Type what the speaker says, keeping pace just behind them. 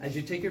As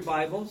you take your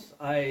Bibles,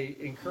 I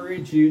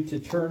encourage you to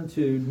turn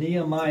to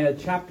Nehemiah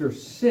chapter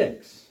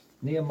 6.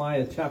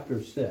 Nehemiah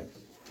chapter 6.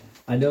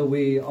 I know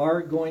we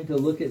are going to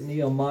look at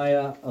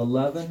Nehemiah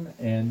 11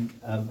 and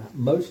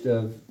most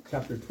of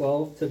chapter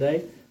 12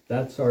 today.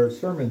 That's our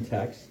sermon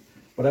text.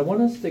 But I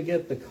want us to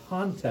get the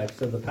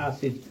context of the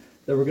passage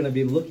that we're going to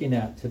be looking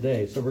at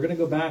today. So we're going to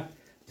go back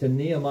to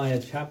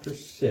Nehemiah chapter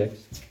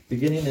 6,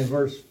 beginning in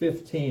verse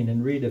 15,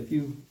 and read a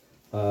few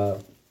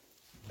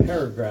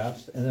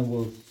paragraphs, and then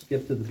we'll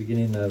skip to the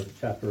beginning of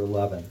chapter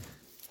 11.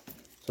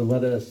 So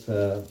let us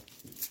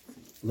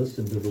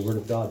listen to the word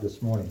of God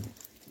this morning.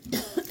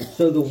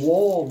 So the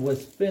wall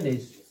was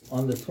finished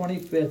on the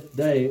 25th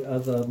day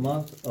of the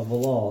month of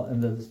Elul,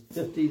 in the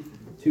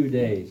 52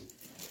 days.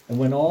 And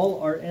when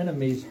all our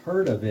enemies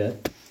heard of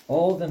it,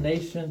 all the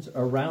nations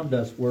around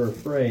us were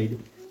afraid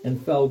and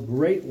fell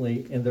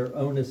greatly in their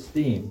own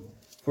esteem,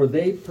 for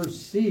they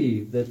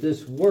perceived that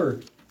this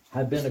work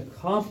had been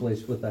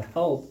accomplished with the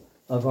help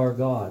of our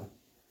God.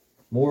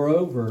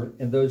 Moreover,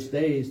 in those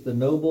days, the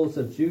nobles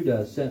of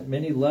Judah sent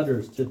many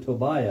letters to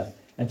Tobiah,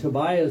 and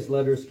Tobiah's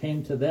letters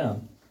came to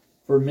them.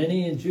 For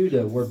many in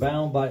Judah were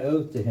bound by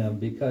oath to him,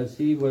 because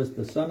he was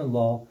the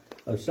son-in-law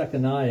of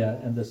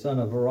Shechaniah and the son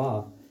of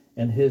Arah,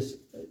 and his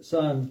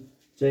son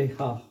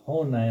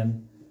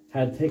Jehohanan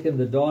had taken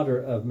the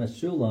daughter of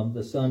Meshullam,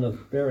 the son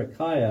of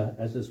Berechiah,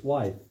 as his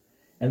wife.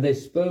 And they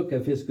spoke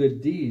of his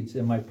good deeds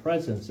in my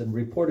presence and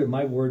reported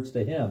my words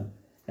to him.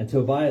 And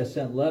Tobiah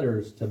sent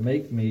letters to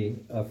make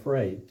me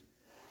afraid.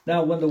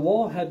 Now, when the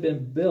wall had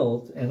been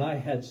built, and I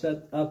had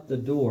set up the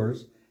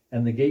doors,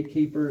 and the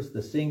gatekeepers,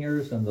 the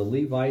singers, and the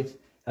Levites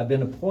had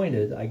been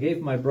appointed, I gave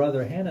my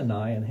brother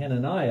Hanani and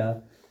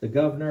Hananiah, the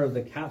governor of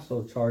the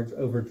castle, charge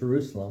over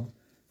Jerusalem,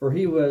 for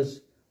he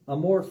was a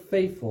more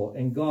faithful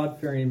and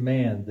God-fearing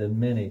man than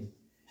many.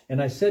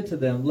 And I said to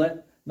them,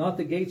 let not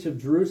the gates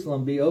of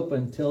Jerusalem be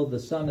opened till the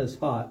sun is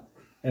hot,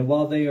 and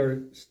while they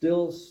are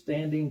still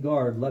standing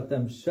guard, let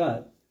them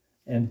shut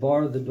and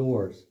bar the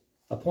doors.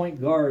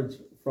 Appoint guards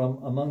from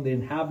among the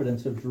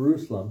inhabitants of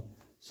Jerusalem,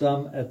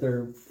 some at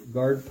their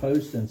guard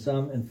posts and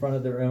some in front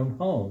of their own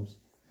homes.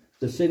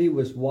 The city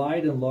was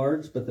wide and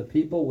large, but the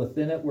people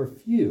within it were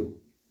few,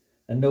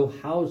 and no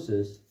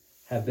houses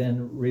have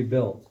been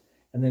rebuilt.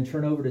 And then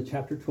turn over to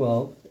chapter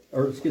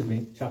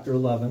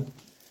 11,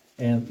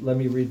 and let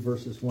me read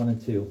verses 1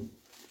 and 2.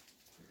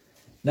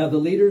 Now the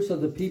leaders of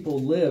the people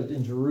lived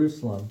in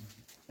Jerusalem,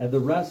 and the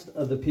rest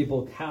of the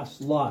people cast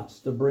lots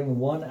to bring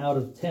 1 out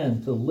of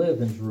 10 to live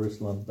in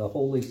Jerusalem, the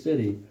holy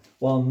city,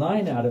 while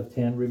 9 out of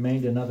 10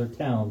 remained in other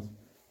towns.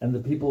 And the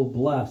people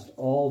blessed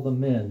all the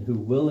men who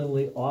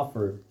willingly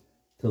offered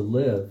to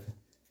live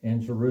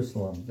in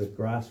Jerusalem. The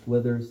grass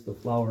withers, the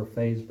flower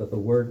fades, but the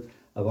word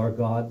of our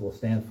God will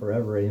stand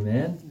forever.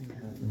 Amen?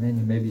 Amen.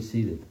 You may be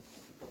seated.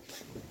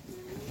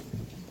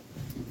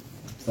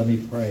 Let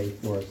me pray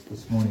for us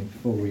this morning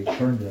before we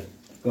turn to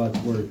God's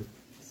word.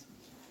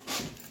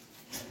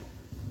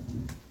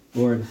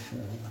 Lord,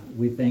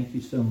 we thank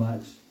you so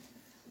much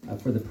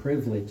for the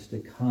privilege to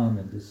come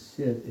and to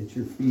sit at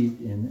your feet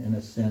in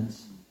a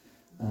sense,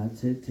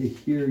 to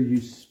hear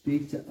you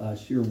speak to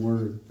us your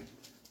word.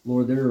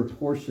 Lord, there are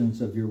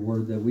portions of your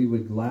word that we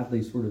would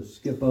gladly sort of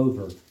skip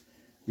over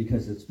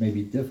because it's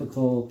maybe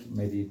difficult,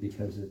 maybe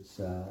because it's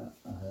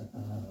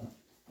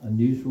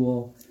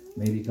unusual,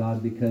 maybe,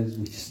 God, because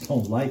we just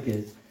don't like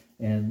it,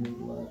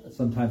 and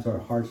sometimes our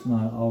heart's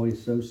not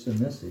always so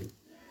submissive.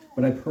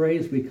 But I pray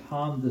as we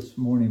come this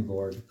morning,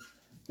 Lord,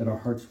 that our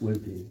hearts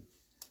would be.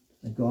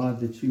 And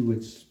God, that you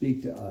would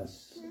speak to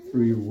us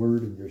through your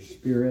word and your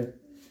spirit.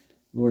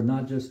 Lord,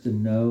 not just to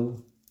know,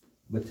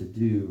 but to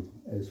do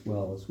as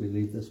well as we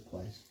leave this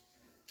place.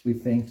 We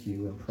thank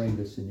you and pray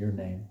this in your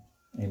name.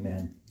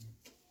 Amen.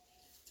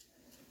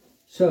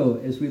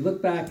 So, as we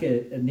look back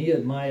at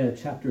Nehemiah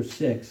chapter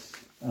 6,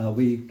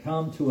 we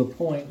come to a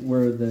point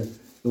where the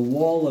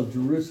wall of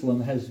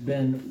Jerusalem has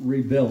been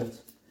rebuilt.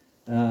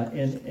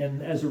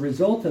 And as a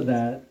result of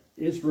that,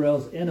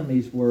 Israel's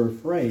enemies were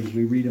afraid.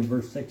 We read in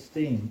verse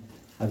 16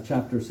 of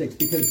chapter 6,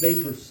 because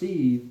they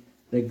perceived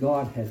that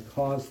God had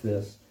caused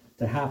this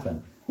to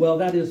happen. Well,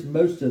 that is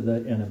most of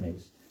the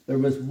enemies. There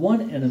was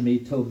one enemy,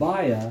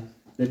 Tobiah,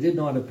 that did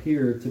not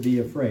appear to be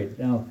afraid.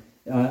 Now,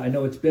 I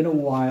know it's been a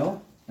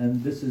while,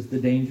 and this is the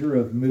danger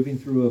of moving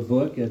through a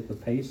book at the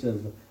pace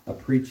of a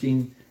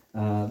preaching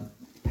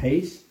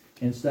pace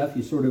and stuff.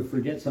 You sort of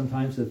forget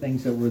sometimes the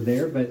things that were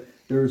there, but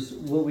there's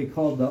what we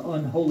call the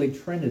unholy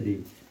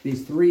trinity.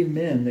 These 3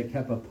 men that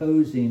kept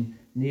opposing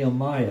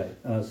Nehemiah,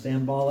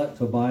 Sanballat,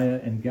 Tobiah,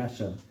 and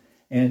Geshem.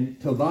 And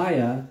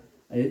Tobiah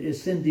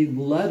is sending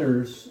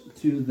letters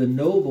to the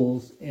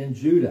nobles in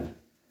Judah.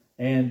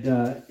 And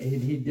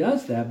he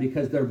does that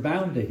because they're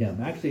bound to him.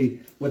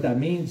 Actually, what that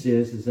means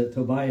is that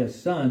Tobiah's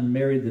son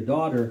married the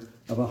daughter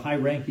of a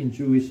high-ranking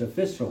Jewish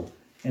official.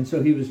 And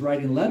so he was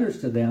writing letters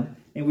to them.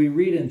 And we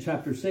read in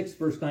chapter 6,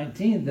 verse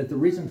 19, that the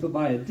reason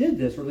Tobiah did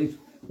this, or at least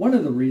one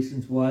of the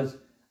reasons, was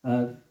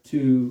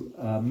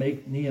to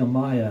make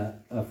Nehemiah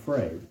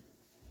afraid.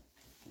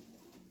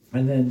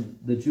 And then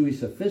the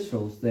Jewish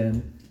officials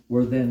then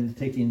were then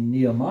taking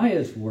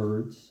Nehemiah's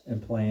words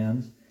and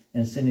plans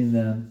and sending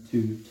them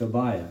to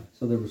Tobiah.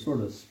 So there were sort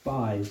of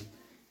spies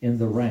in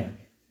the rank.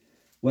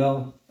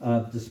 Well,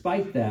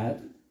 despite that,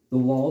 the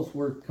walls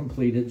were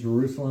completed.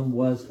 Jerusalem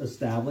was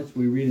established.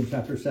 We read in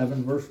chapter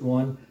 7, verse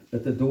 1,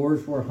 that the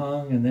doors were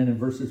hung. And then in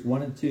verses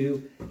 1 and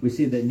 2, we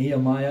see that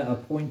Nehemiah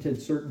appointed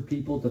certain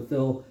people to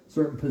fill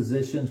certain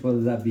positions,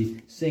 whether that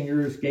be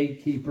singers,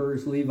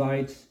 gatekeepers,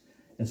 Levites,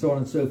 and so on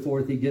and so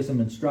forth. He gives them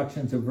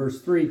instructions in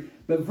verse 3.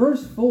 But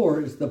verse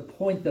 4 is the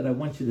point that I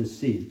want you to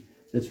see.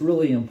 That's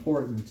really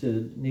important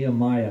to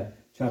Nehemiah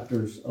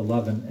chapters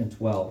 11 and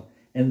 12.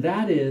 And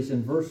that is,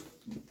 in verse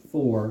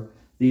 4,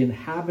 the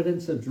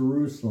inhabitants of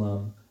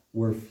Jerusalem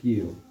were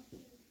few.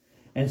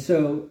 And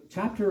so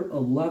chapter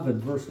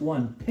 11, verse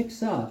 1,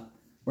 picks up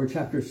where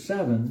chapter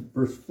 7,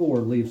 verse 4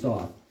 leaves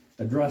off,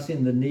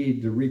 addressing the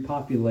need to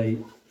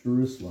repopulate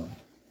Jerusalem.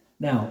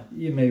 Now,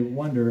 you may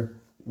wonder,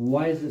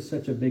 why is it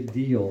such a big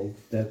deal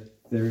that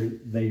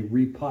they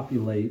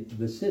repopulate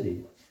the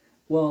city?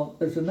 Well,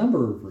 there's a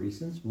number of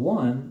reasons,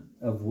 one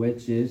of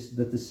which is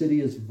that the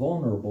city is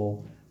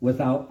vulnerable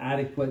without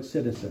adequate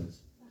citizens.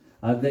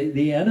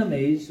 The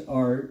enemies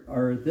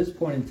are at this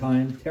point in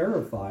time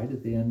terrified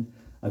at the end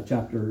of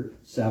chapter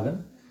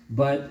 7.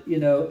 But,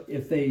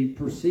 if they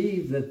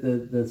perceive that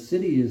the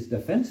city is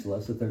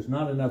defenseless, that there's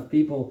not enough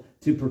people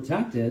to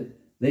protect it,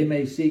 they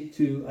may seek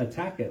to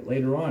attack it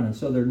later on. And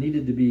so there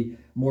needed to be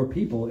more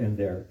people in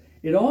there.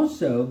 It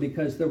also,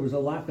 because there was a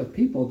lack of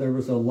people, there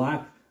was a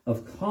lack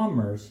of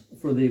commerce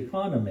for the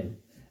economy.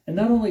 And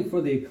not only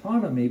for the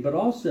economy, but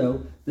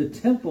also the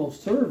temple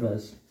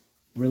service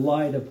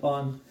relied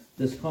upon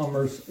this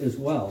commerce as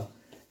well.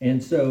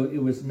 And so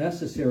it was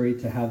necessary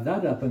to have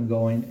that up and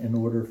going in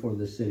order for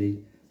the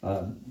city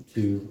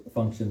to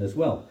function as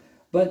well.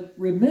 But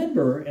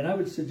remember, and I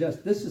would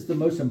suggest this is the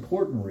most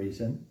important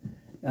reason,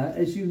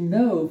 as you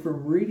know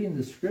from reading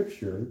the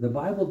scripture, the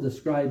Bible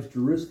describes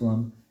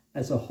Jerusalem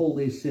as a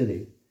holy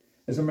city.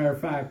 As a matter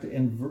of fact,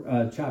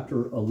 in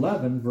chapter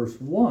 11, verse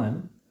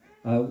 1,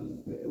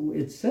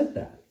 it said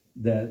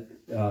that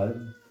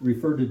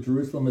referred to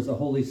Jerusalem as a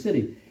holy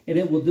city. And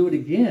it will do it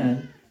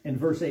again in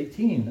verse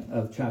 18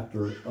 of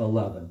chapter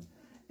 11.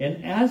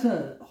 And as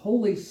a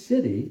holy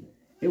city,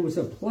 it was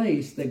a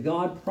place that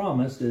God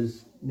promised,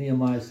 as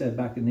Nehemiah said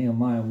back in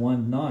Nehemiah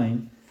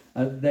 1:9,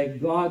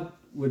 that God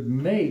would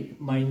make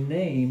my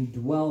name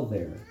dwell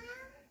there.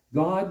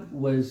 God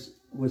was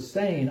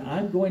saying,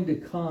 I'm going to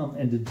come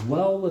and to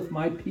dwell with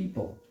my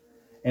people,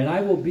 and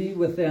I will be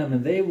with them,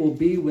 and they will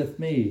be with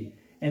me.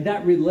 And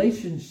that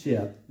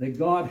relationship that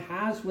God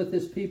has with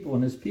his people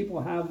and his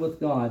people have with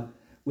God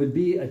would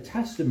be a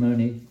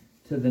testimony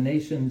to the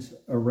nations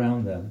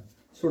around them.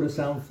 Sort of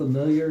sound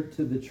familiar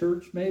to the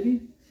church,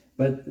 maybe?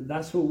 But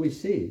that's what we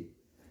see.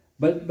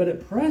 But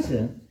at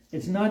present,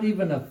 it's not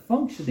even a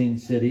functioning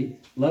city,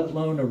 let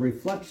alone a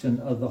reflection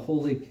of the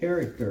holy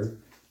character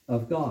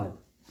of God.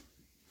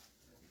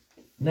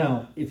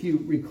 Now, if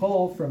you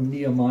recall from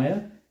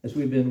Nehemiah, as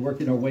we've been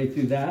working our way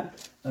through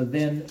that,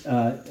 then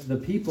the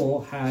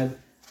people had,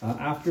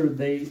 after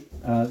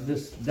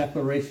this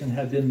declaration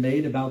had been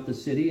made about the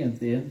city at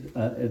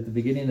the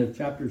beginning of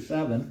chapter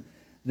 7,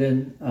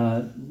 then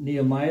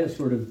Nehemiah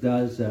sort of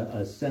does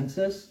a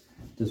census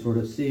to sort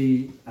of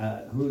see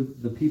who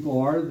the people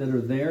are that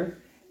are there.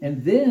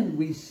 And then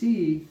we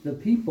see the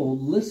people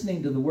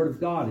listening to the word of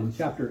God in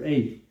chapter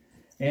 8.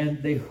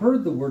 And they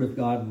heard the word of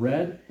God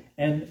read.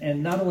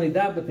 And not only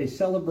that, but they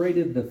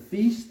celebrated the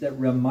feast that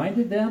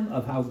reminded them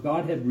of how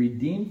God had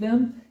redeemed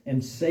them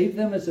and saved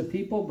them as a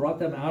people, brought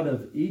them out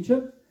of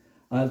Egypt.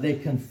 They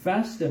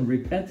confessed and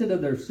repented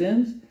of their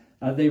sins.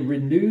 They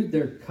renewed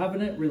their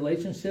covenant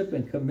relationship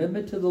and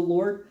commitment to the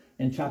Lord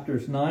in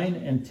chapters 9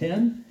 and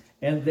 10.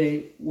 And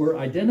they were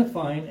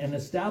identifying and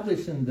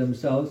establishing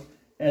themselves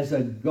as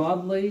a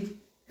godly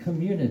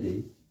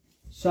community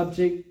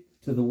subject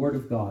to the word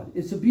of God.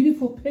 It's a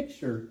beautiful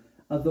picture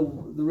of the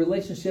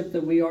relationship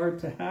that we are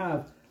to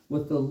have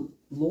with the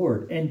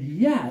Lord. And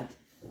yet,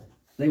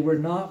 they were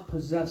not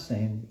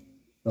possessing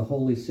the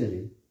holy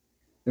city.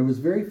 There was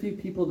very few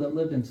people that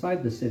lived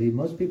inside the city.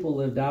 Most people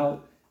lived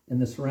out in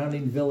the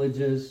surrounding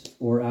villages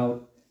or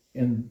out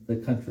in the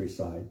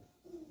countryside.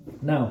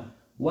 Now,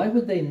 why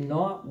would they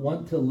not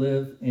want to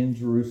live in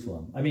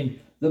Jerusalem? I mean,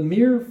 the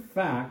mere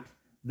fact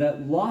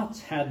that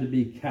lots had to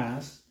be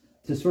cast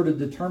to sort of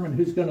determine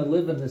who's going to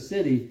live in the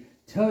city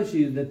tells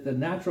you that the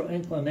natural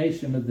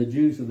inclination of the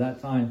Jews of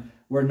that time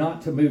were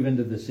not to move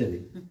into the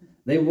city.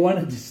 They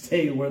wanted to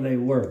stay where they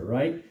were,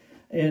 right?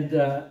 And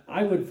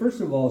I would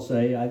first of all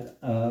say,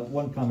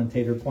 one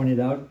commentator pointed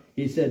out,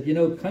 he said,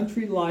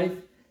 country life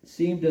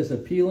seemed as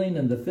appealing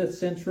in the 5th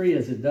century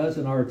as it does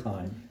in our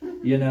time.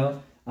 You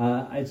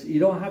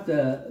don't have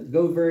to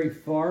go very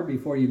far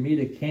before you meet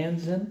a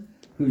Kansan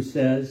who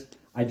says,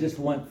 I just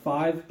want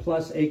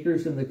 5+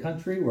 acres in the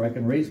country where I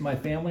can raise my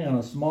family on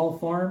a small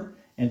farm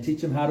and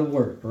teach them how to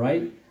work,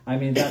 right? I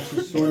mean, that's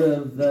just sort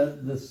of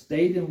the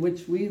state in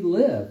which we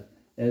live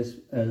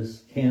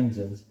as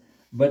Kansans.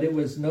 But it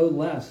was no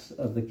less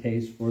of the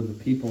case for the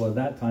people of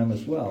that time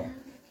as well.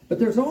 But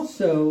there's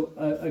also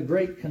a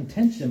great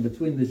contention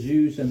between the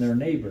Jews and their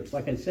neighbors.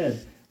 Like I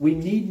said, we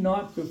need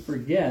not to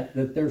forget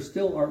that there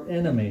still are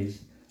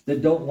enemies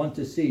that don't want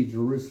to see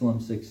Jerusalem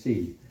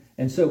succeed.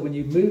 And so when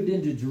you moved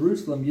into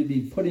Jerusalem, you'd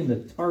be putting the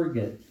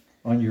target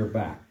on your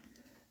back.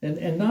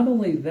 And not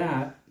only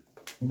that,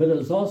 but it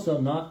was also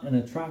not an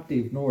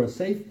attractive nor a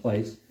safe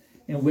place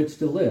in which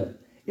to live.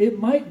 It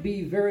might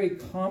be very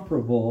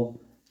comparable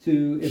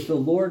to if the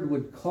Lord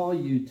would call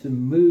you to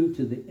move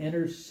to the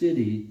inner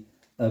city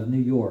of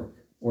New York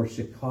or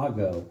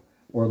Chicago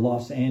or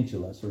Los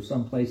Angeles or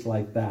someplace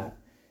like that.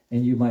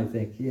 And you might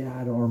think,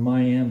 or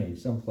Miami,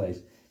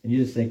 someplace. And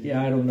you just think,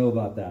 I don't know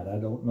about that. I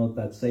don't know if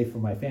that's safe for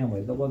my family.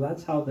 But, well,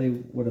 that's how they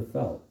would have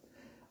felt.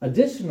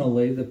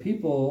 Additionally, the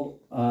people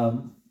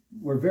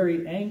were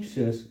very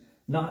anxious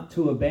not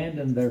to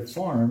abandon their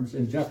farms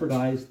and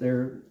jeopardize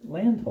their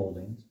land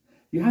holdings.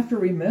 You have to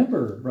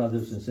remember,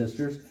 brothers and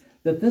sisters,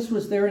 that this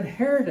was their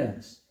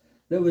inheritance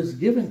that was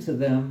given to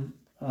them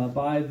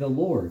by the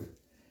Lord.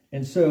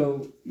 And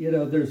so,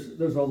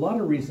 there's a lot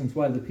of reasons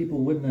why the people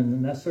wouldn't have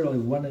necessarily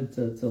wanted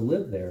to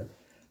live there.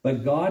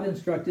 But God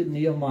instructed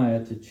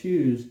Nehemiah to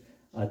choose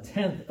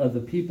 1/10 of the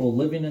people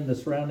living in the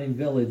surrounding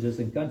villages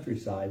and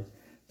countrysides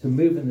to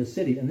move in the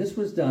city. And this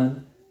was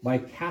done by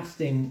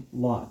casting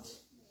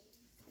lots.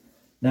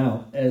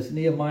 Now, as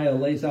Nehemiah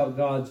lays out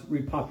God's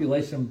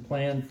repopulation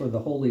plan for the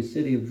holy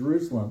city of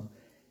Jerusalem,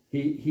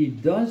 he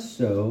does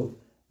so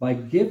by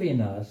giving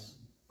us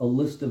a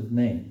list of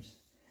names.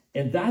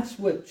 And that's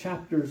what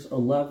chapters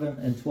 11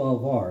 and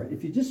 12 are.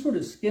 If you just sort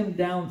of skim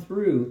down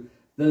through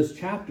those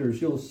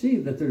chapters, you'll see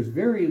that there's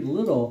very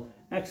little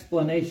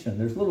explanation.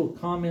 There's little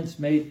comments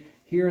made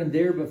here and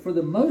there, but for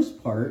the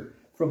most part,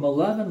 from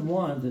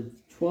 11:1 to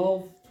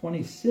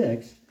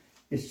 12:26,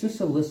 it's just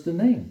a list of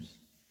names.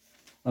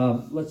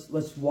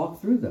 Let's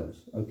walk through those.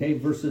 Okay,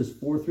 verses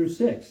 4 through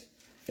 6.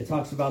 It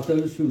talks about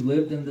those who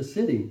lived in the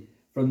city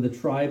from the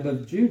tribe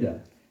of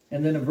Judah.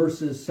 And then in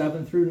verses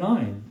 7 through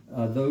 9,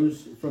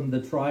 those from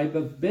the tribe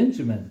of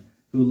Benjamin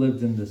who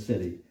lived in the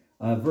city.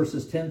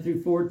 Verses 10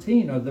 through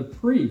 14 are the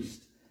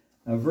priests.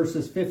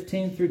 Verses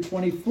 15 through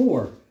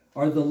 24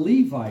 are the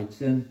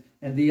Levites and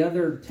the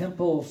other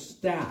temple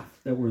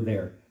staff that were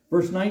there.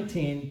 Verse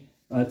 19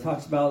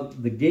 talks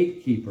about the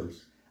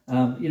gatekeepers.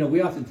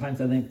 We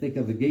oftentimes, I think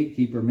of a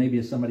gatekeeper maybe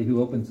as somebody who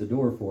opens the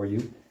door for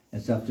you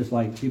and stuff, just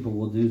like people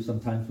will do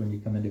sometimes when you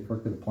come into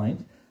Kirk of the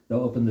Plains. They'll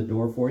open the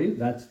door for you.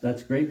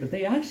 That's great. But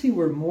they actually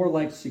were more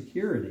like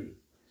security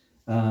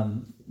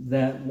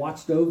that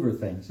watched over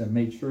things and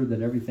made sure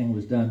that everything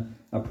was done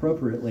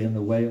appropriately in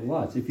the way it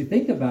was. If you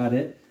think about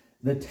it,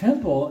 the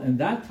temple in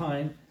that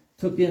time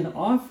took in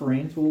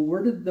offerings. Well,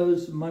 where did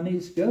those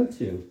monies go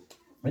to?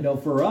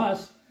 For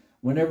us,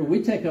 whenever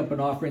we take up an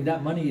offering,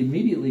 that money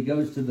immediately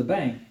goes to the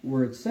bank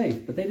where it's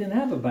safe. But they didn't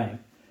have a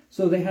bank.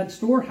 So they had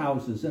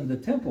storehouses in the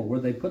temple where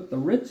they put the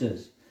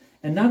riches.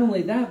 And not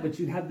only that, but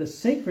you had the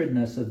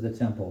sacredness of the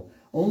temple.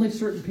 Only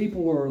certain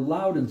people were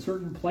allowed in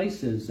certain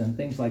places and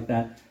things like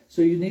that.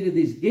 So you needed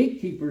these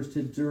gatekeepers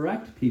to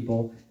direct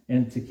people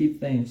and to keep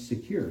things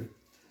secure.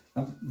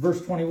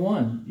 Verse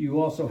 21,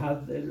 you also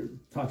have,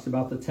 it talks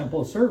about the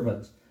temple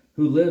servants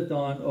who lived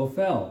on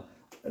Ophel.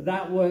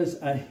 That was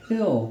a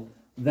hill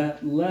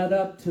that led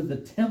up to the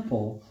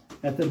temple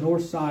at the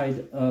north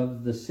side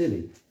of the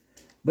city.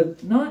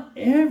 But not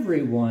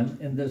everyone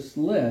in this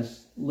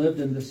list lived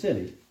in the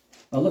city.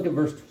 Look at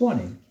verse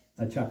 20,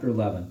 chapter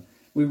 11.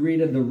 We read,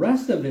 "And the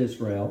rest of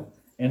Israel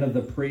and of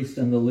the priests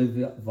and the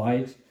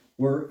Levites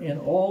were in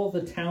all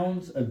the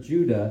towns of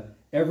Judah,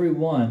 every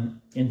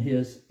one in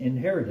his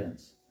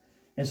inheritance."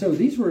 And so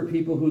these were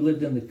people who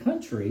lived in the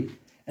country,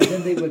 and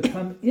then they would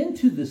come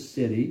into the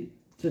city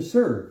to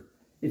serve.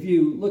 If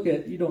you look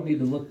at, you don't need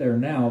to look there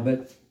now,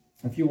 but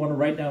if you want to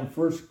write down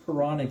 1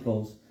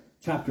 Chronicles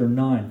chapter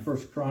 9,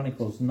 1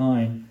 Chronicles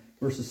 9,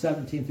 verses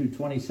 17 through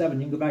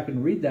 27, you can go back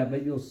and read that,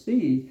 but you'll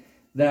see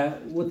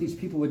that what these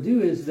people would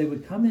do is they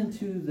would come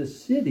into the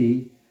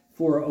city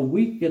for a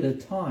week at a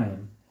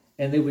time,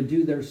 and they would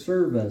do their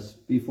service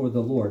before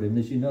the Lord. And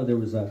as you know, there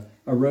was a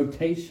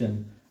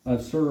rotation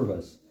of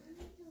service.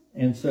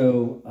 And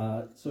so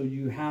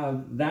you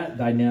have that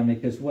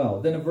dynamic as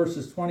well. Then in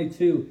verses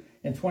 22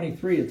 and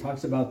 23, it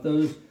talks about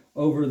those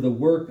over the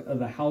work of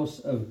the house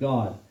of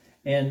God.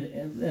 And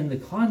in the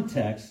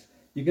context,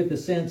 you get the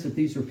sense that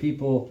these are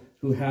people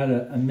who had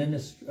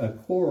a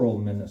choral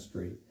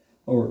ministry,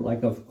 or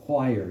like of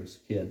choirs,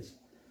 kids.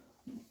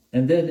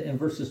 And then in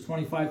verses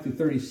 25 through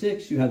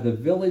 36, you have the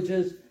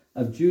villages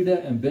of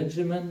Judah and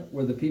Benjamin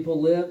where the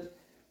people lived.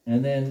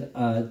 And then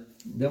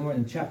we're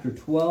in chapter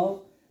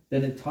 12.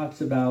 Then it talks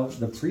about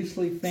the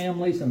priestly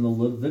families and the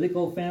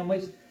Levitical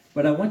families.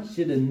 But I want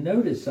you to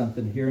notice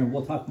something here, and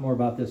we'll talk more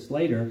about this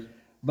later.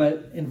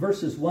 But in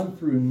verses 1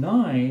 through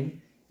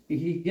 9,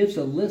 he gives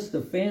a list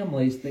of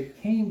families that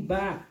came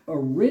back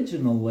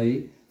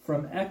originally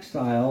from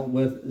exile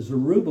with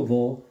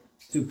Zerubbabel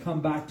to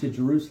come back to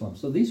Jerusalem.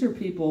 So these are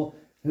people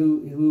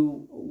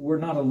who were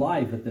not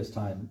alive at this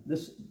time.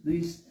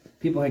 These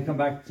people had come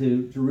back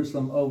to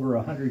Jerusalem over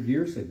 100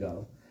 years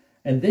ago.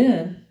 And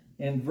then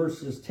in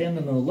verses 10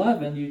 and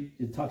 11,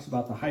 it talks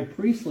about the high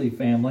priestly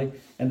family,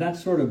 and that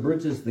sort of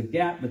bridges the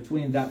gap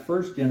between that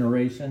first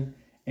generation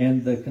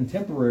and the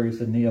contemporaries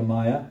of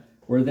Nehemiah,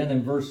 where then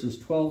in verses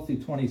 12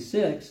 through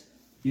 26,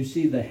 you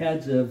see the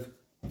heads of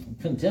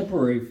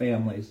contemporary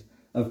families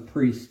of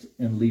priests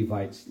and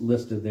Levites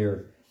listed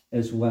there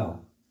as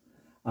well.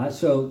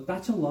 So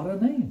that's a lot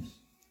of names.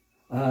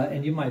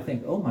 And you might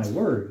think, oh my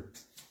word,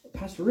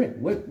 Pastor Rick,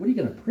 what are you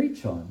going to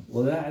preach on?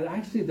 Well,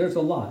 actually, there's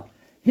a lot.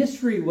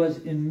 History was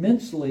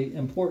immensely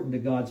important to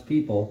God's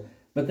people,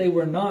 but they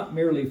were not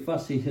merely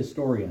fussy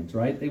historians,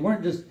 right? They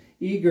weren't just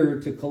eager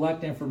to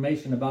collect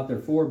information about their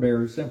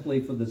forebears simply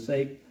for the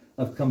sake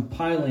of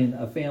compiling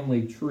a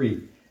family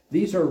tree.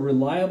 These are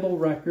reliable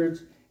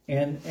records,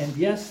 and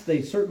yes,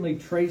 they certainly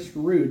trace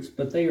roots,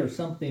 but they are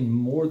something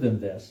more than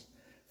this.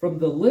 From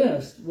the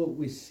list, what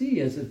we see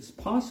is it's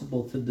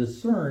possible to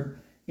discern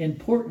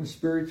important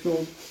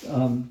spiritual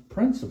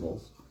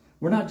principles.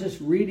 We're not just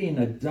reading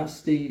a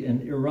dusty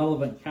and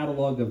irrelevant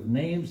catalog of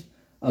names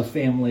of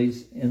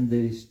families in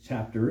these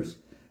chapters,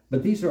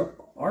 but these are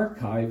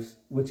archives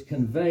which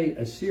convey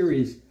a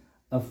series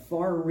of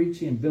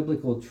far-reaching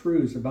biblical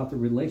truths about the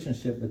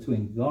relationship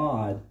between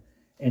God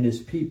and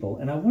his people.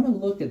 And I want to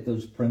look at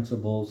those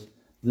principles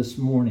this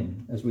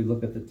morning as we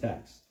look at the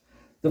text.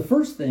 The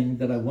first thing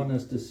that I want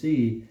us to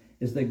see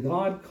is that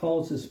God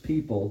calls his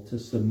people to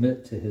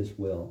submit to his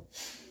will.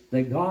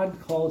 That God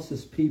calls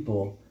his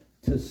people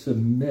to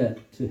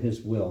submit to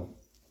his will.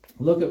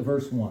 Look at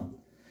verse 1.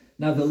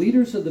 Now the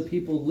leaders of the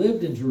people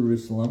lived in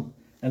Jerusalem,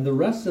 and the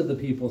rest of the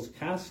peoples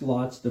cast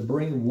lots to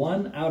bring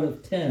 1 out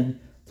of 10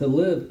 to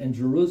live in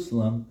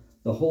Jerusalem,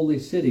 the holy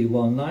city,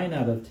 while 9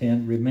 out of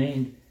 10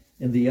 remained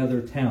in the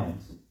other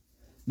towns.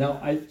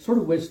 Now, I sort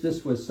of wish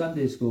this was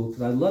Sunday school,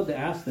 because I'd love to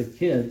ask the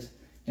kids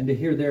and to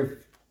hear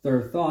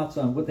their thoughts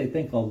on what they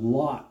think a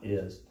lot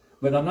is.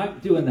 But I'm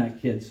not doing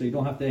that, kids, so you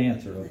don't have to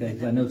answer, okay?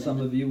 Because I know some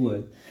of you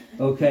would,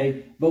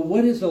 okay? But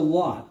what is a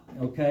lot,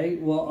 okay?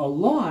 Well, a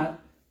lot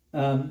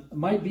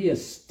might be a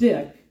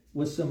stick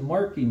with some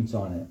markings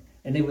on it.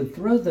 And they would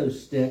throw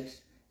those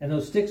sticks, and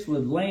those sticks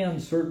would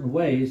land certain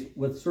ways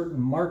with certain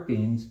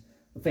markings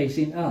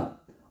facing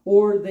up.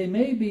 Or they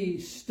may be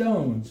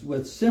stones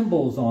with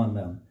symbols on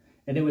them.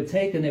 And they would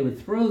take and they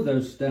would throw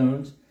those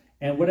stones,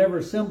 and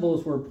whatever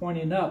symbols were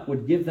pointing up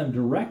would give them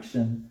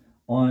direction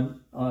on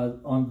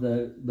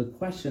the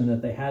question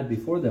that they had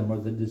before them, or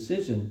the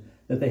decision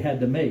that they had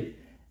to make.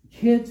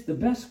 Kids, the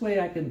best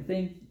way I can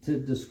think to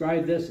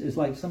describe this is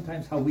like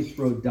sometimes how we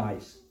throw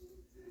dice.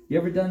 You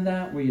ever done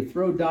that, where you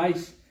throw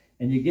dice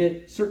and you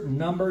get certain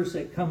numbers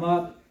that come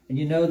up, and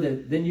you know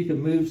that then you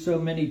can move so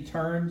many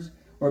turns?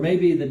 Or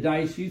maybe the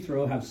dice you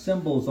throw have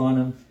symbols on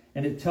them,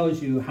 and it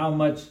tells you how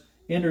much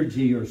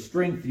energy or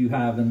strength you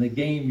have in the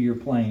game you're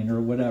playing or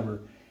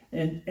whatever.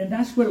 And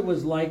that's what it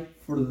was like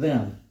for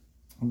them.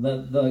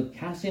 The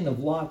casting of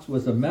lots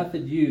was a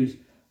method used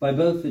by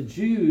both the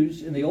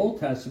Jews in the Old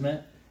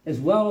Testament as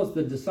well as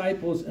the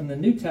disciples in the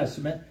New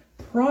Testament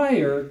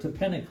prior to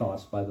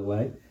Pentecost, by the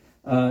way,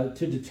 to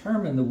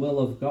determine the will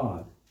of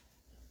God.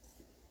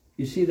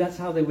 You see, that's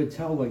how they would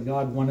tell what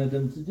God wanted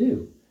them to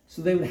do.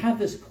 So they would have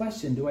this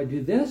question, do I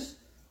do this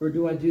or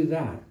do I do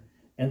that?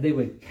 And they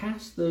would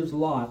cast those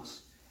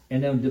lots,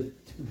 and then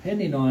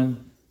depending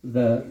on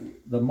the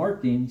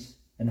markings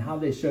and how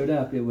they showed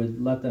up, it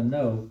would let them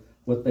know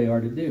what they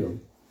are to do.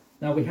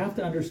 Now we have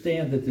to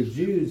understand that the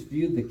Jews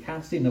viewed the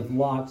casting of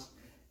lots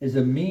as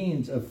a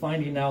means of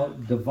finding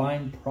out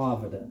divine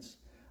providence,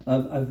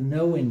 of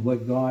knowing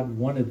what God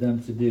wanted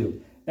them to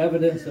do,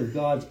 evidence of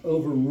God's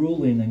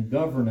overruling and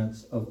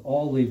governance of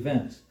all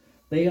events.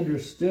 They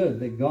understood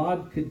that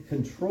God could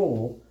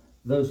control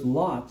those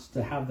lots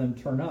to have them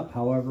turn up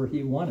however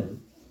he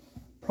wanted.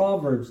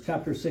 Proverbs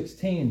chapter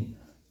 16,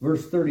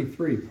 verse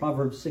 33,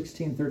 Proverbs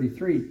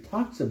 16:33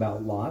 talks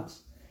about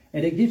lots,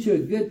 and it gives you a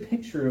good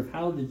picture of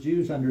how the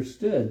Jews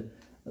understood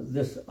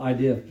this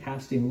idea of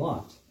casting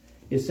lots.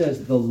 It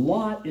says, the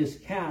lot is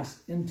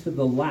cast into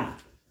the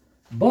lap,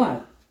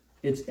 but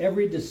its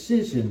every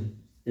decision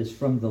is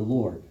from the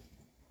Lord.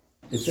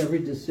 Its every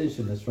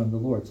decision is from the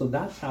Lord. So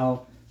that's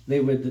how they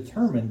would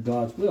determine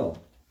God's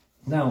will.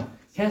 Now,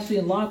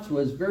 casting lots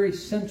was very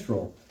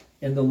central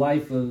in the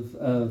life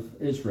of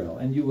Israel.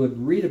 And you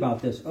would read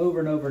about this over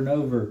and over and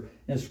over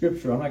in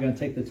Scripture. I'm not going to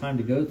take the time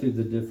to go through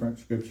the different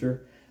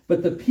Scripture.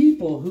 But the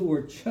people who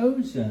were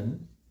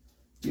chosen,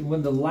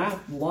 when the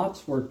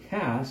lots were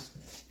cast,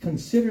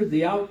 considered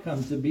the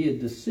outcome to be a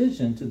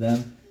decision to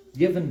them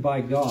given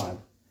by God.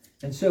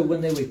 And so when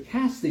they would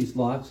cast these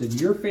lots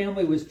and your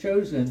family was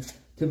chosen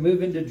to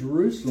move into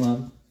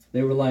Jerusalem,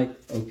 they were like,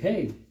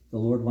 okay, the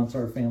Lord wants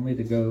our family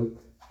to go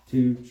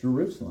to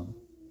Jerusalem.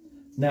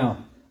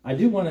 Now, I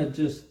do want to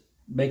just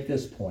make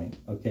this point,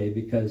 okay,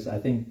 because I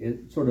think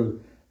it sort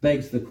of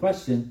begs the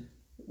question,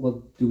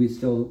 well, do we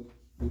still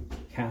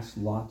cast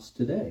lots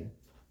today?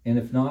 And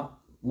if not,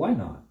 why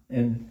not?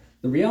 And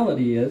the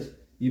reality is,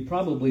 you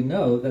probably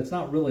know that's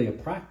not really a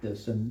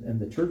practice in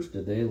the church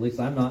today. At least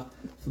I'm not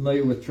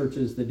familiar with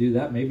churches that do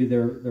that. Maybe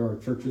there are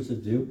churches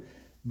that do.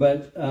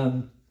 But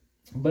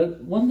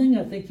But one thing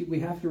I think we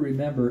have to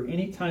remember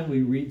anytime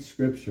we read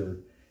Scripture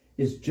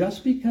is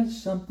just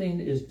because something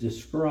is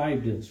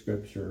described in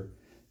Scripture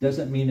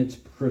doesn't mean it's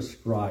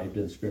prescribed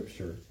in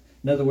Scripture.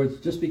 In other words,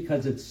 just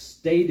because it's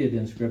stated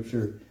in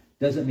Scripture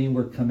doesn't mean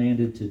we're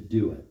commanded to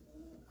do it.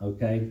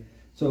 Okay?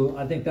 So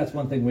I think that's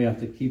one thing we have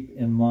to keep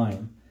in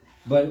mind.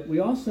 But we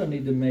also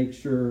need to make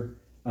sure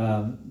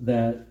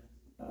that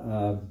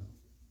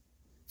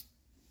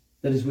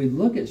as we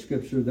look at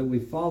Scripture, that we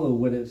follow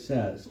what it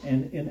says.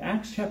 And in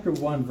Acts chapter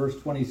 1, verse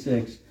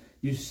 26,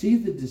 you see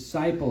the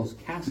disciples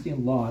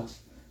casting lots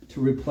to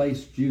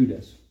replace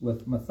Judas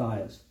with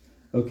Matthias.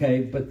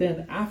 Okay, but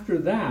then after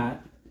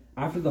that,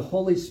 after the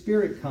Holy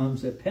Spirit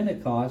comes at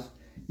Pentecost,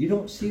 you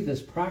don't see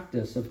this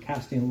practice of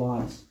casting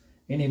lots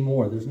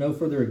anymore. There's no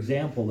further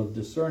example of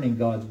discerning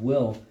God's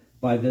will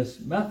by this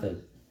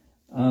method.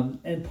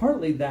 And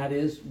partly that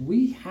is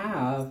we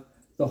have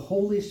the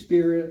Holy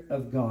Spirit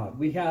of God.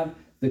 We have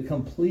the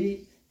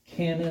complete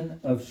canon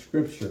of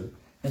Scripture.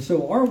 And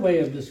so our way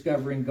of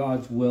discovering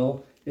God's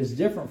will is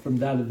different from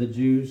that of the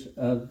Jews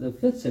of the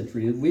 5th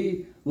century.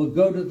 We will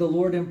go to the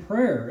Lord in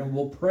prayer and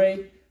we'll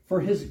pray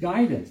for his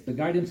guidance, the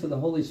guidance of the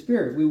Holy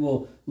Spirit. We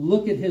will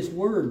look at his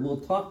word.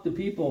 We'll talk to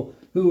people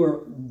who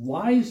are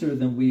wiser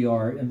than we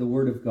are in the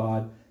word of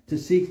God to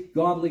seek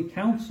godly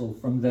counsel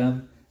from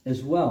them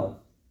as well.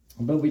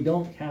 But we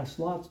don't cast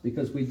lots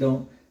because we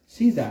don't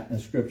see that in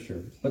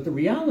Scripture. But the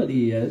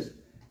reality is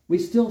we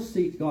still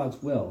seek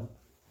God's will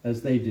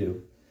as they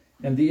do.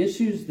 And the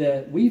issues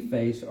that we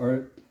face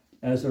are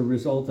as a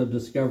result of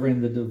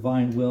discovering the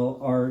divine will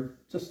are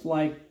just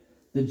like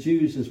the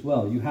Jews as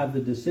well. You have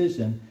the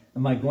decision,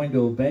 am I going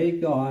to obey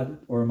God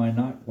or am I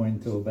not going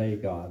to obey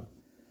God?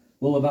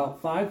 Well,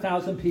 about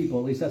 5,000 people,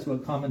 at least that's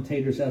what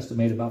commentators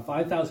estimate, about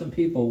 5,000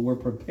 people were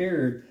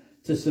prepared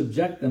to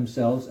subject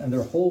themselves and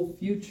their whole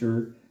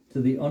future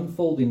to the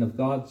unfolding of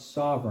God's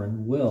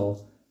sovereign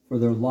will for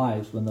their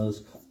lives when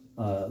those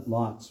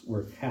lots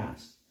were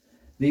cast.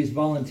 These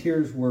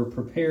volunteers were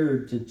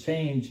prepared to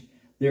change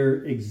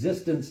their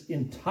existence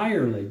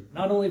entirely,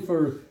 not only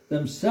for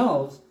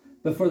themselves,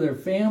 but for their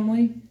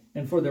family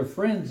and for their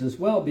friends as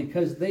well,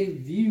 because they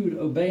viewed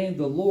obeying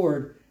the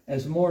Lord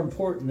as more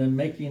important than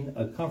making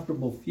a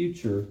comfortable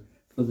future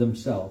for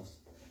themselves.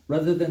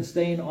 Rather than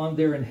staying on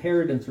their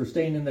inheritance or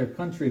staying in their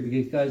country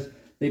because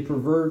they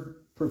preferred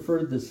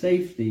the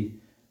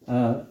safety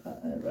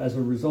as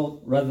a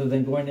result, rather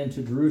than going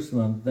into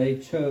Jerusalem, they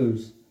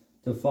chose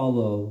to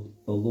follow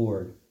the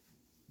Lord.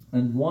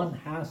 And one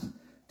has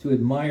to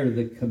admire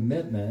the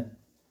commitment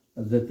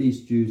that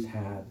these Jews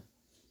had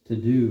to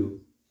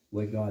do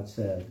what God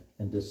said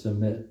and to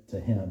submit to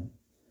him.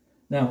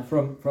 Now,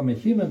 from a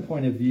human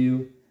point of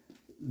view,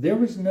 there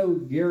was no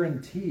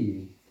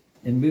guarantee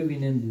in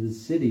moving into the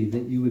city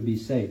that you would be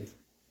safe.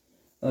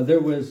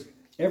 There was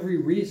every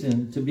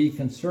reason to be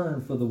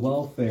concerned for the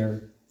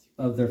welfare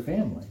of their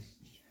families.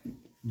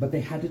 But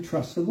they had to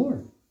trust the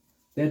Lord.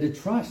 They had to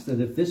trust that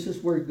if this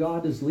is where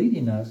God is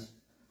leading us,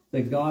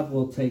 that God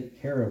will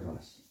take care of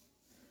us.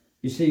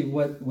 You see,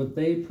 what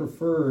they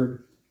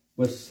preferred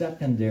was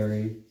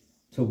secondary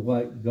to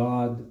what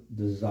God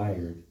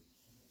desired.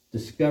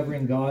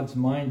 Discovering God's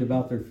mind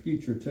about their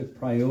future took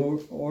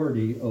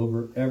priority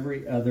over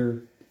every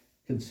other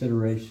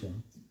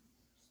consideration.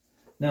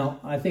 Now,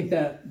 I think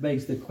that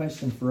begs the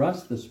question for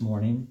us this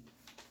morning,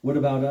 what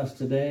about us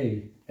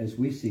today as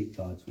we seek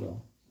God's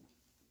will?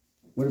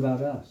 What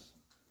about us?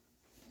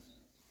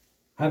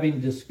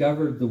 Having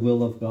discovered the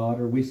will of God,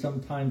 are we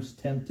sometimes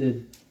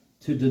tempted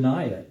to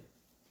deny it?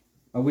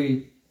 Are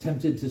we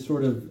tempted to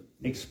sort of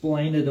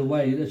explain it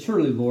away?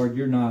 Surely, Lord,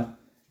 you're not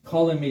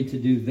calling me to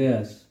do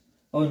this.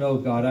 Oh no,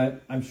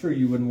 God, I'm sure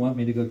you wouldn't want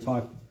me to go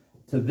talk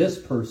to this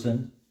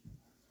person.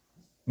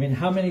 I mean,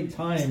 how many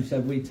times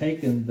have we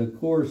taken the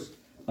course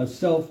of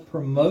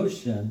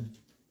self-promotion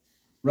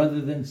rather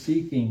than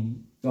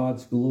seeking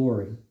God's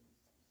glory?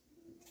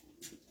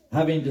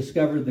 Having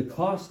discovered the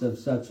cost of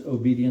such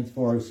obedience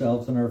for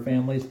ourselves and our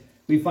families,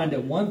 we find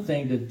it one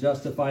thing to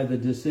justify the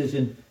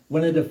decision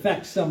when it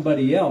affects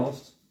somebody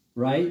else,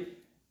 right?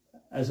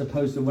 As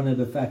opposed to when it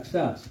affects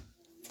us.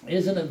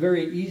 Isn't it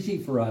very easy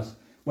for us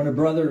when a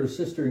brother or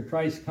sister in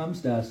Christ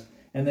comes to us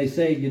and they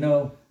say,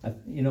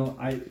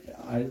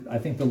 I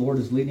think the Lord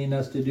is leading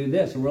us to do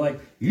this. And we're like,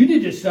 you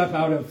need to step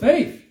out of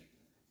faith.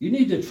 You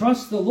need to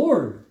trust the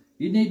Lord.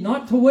 You need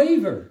not to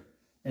waver.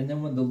 And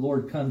then when the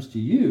Lord comes to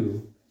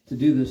you to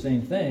do the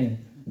same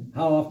thing,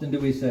 how often do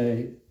we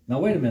say, now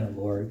wait a minute,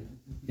 Lord,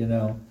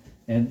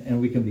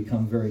 and we can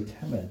become very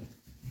timid.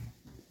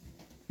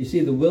 You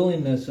see, the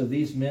willingness of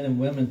these men and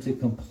women to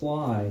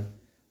comply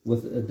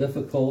with a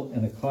difficult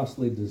and a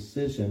costly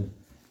decision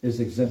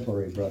is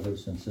exemplary,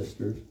 brothers and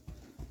sisters.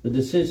 The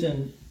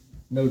decision,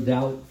 no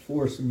doubt,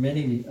 forced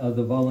many of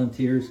the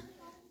volunteers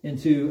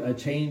into a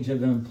change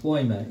of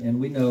employment, and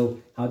we know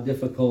how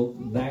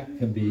difficult that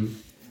can be.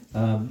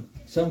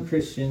 Some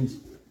Christians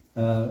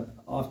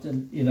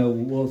often,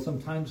 will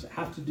sometimes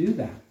have to do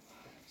that.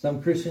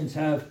 Some Christians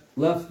have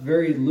left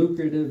very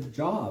lucrative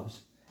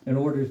jobs in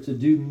order to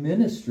do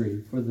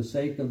ministry for the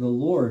sake of the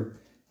Lord.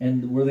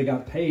 and where they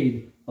got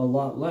paid a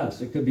lot less.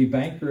 It could be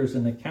bankers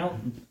and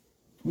accountants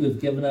who have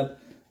given up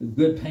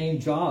good paying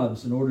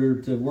jobs in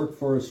order to work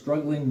for a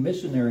struggling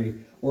missionary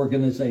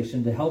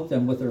organization to help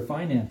them with their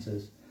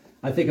finances.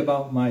 I think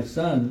about my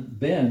son,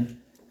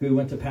 Ben, who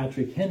went to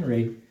Patrick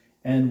Henry,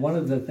 and one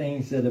of the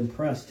things that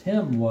impressed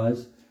him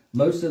was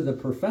most of the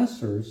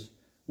professors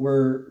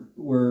were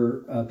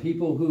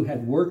people who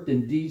had worked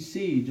in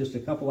D.C. just a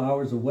couple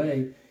hours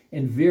away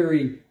in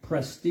very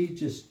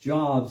prestigious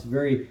jobs,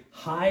 very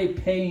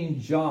high-paying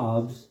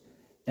jobs,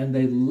 and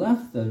they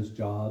left those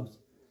jobs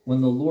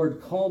when the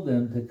Lord called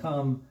them to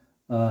come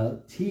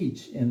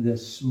teach in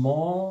this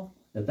small,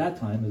 at that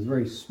time, it was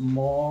very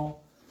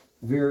small,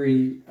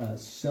 very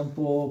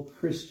simple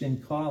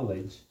Christian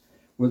college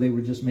where they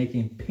were just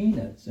making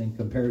peanuts in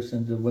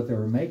comparison to what they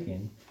were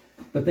making.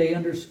 But they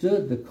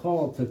understood the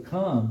call to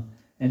come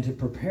and to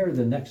prepare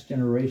the next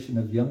generation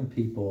of young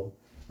people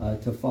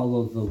to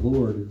follow the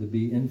Lord and to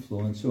be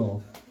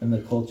influential in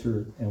the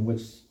culture in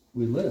which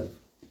we live.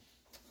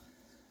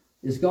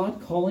 Is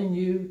God calling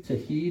you to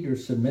heed or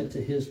submit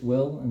to his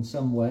will in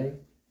some way,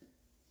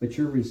 but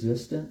you're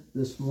resistant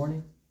this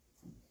morning?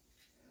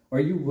 Are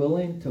you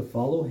willing to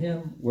follow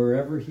him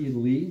wherever he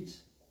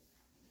leads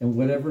and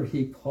whatever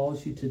he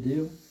calls you to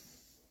do?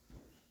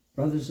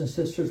 Brothers and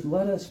sisters,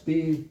 let us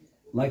be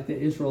like the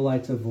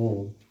Israelites of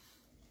old.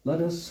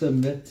 Let us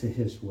submit to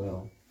his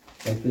will,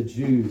 like the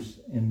Jews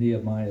in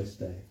Nehemiah's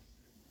day.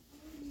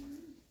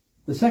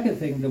 The second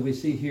thing that we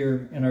see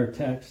here in our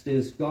text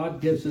is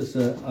God gives us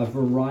a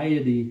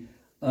variety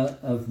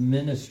of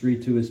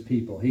ministry to his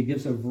people. He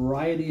gives a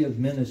variety of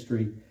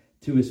ministry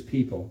to his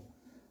people.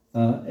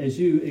 As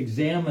you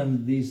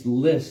examine these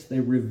lists,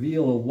 they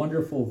reveal a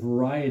wonderful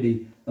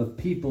variety of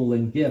people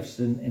and gifts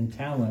and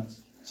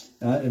talents.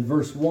 In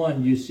verse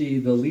 1, you see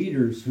the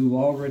leaders who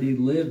already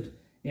lived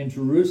in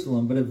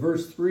Jerusalem. But in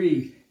verse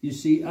 3, you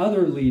see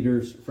other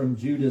leaders from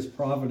Judah's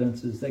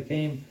provinces that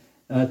came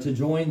to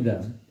join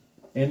them.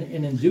 And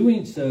in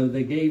doing so,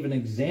 they gave an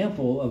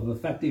example of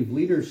effective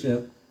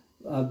leadership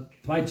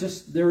by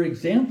just their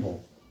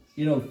example.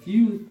 You know,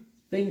 few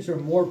things are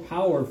more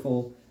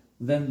powerful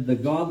than the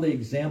godly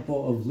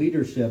example of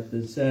leadership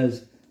that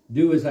says,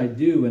 do as I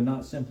do and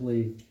not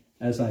simply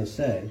as I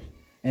say.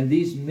 And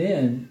these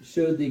men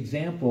showed the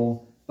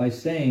example by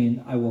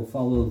saying, I will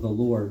follow the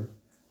Lord.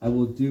 I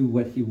will do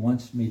what he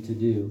wants me to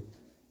do.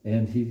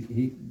 And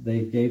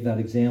they gave that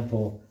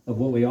example of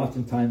what we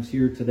oftentimes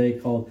hear today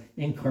called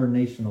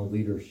incarnational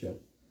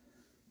leadership.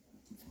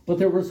 But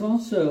there was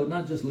also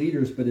not just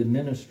leaders, but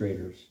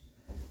administrators.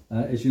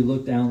 As you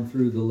look down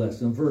through the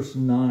list. In verse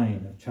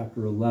 9 of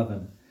chapter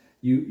 11,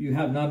 you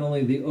have not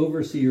only the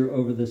overseer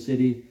over the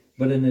city,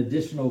 but an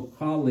additional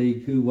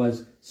colleague who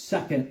was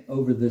second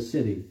over the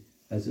city,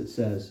 as it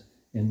says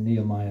in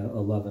Nehemiah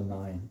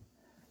 11:9.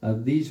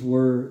 These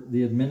were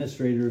the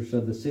administrators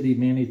of the city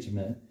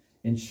management,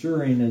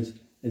 ensuring,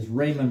 as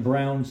Raymond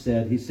Brown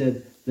said, he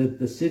said that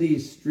the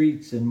city's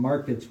streets and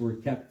markets were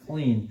kept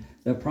clean,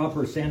 that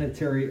proper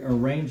sanitary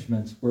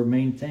arrangements were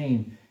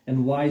maintained,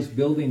 and wise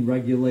building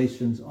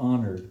regulations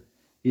honored.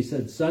 He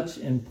said such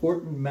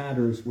important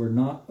matters were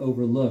not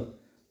overlooked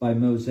by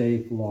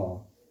Mosaic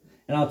law.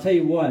 And I'll tell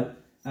you what,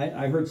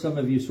 I heard some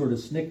of you sort of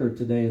snicker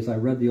today as I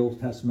read the Old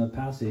Testament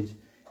passage.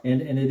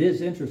 And it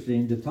is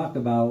interesting to talk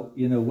about,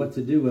 what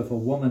to do if a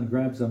woman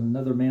grabs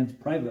another man's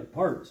private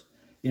parts,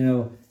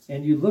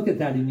 and you look at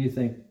that and you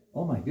think,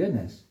 oh my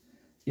goodness,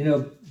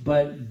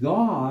 but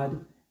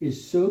God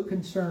is so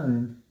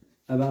concerned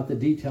about the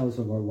details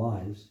of our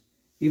lives,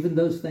 even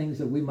those things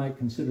that we might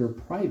consider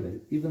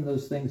private, even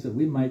those things that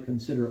we might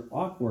consider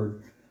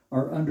awkward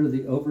are under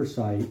the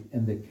oversight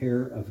and the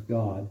care of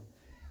God.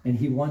 And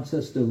he wants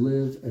us to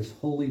live as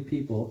holy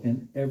people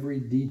in every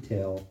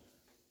detail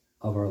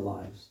of our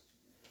lives.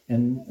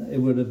 And it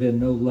would have been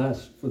no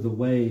less for the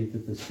way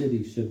that the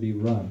city should be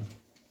run.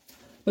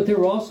 But there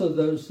were also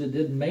those that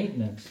did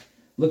maintenance.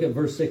 Look at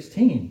verse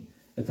 16.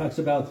 It talks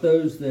about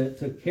those that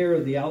took care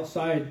of the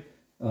outside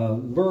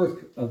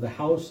work of the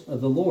house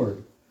of the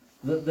Lord.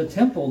 The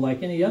temple,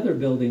 like any other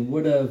building,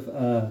 would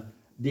have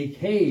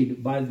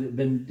decayed by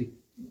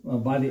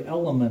the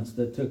elements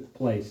that took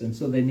place. And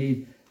so they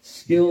need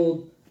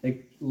skilled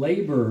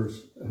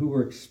laborers who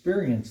were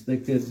experienced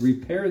that could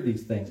repair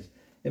these things.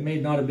 It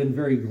may not have been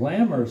very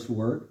glamorous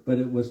work, but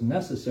it was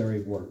necessary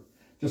work.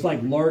 Just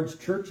like large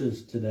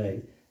churches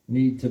today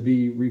need to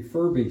be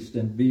refurbished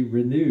and be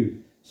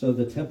renewed, so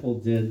the temple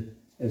did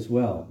as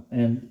well.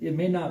 And it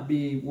may not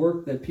be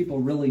work that people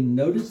really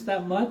notice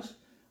that much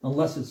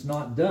unless it's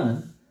not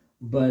done,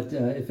 but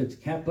if it's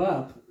kept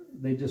up,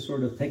 they just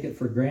sort of take it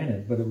for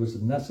granted, but it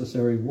was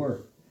necessary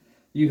work.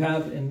 You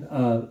have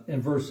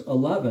in verse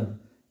 11,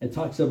 it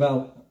talks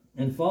about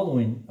and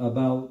following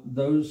about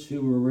those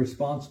who were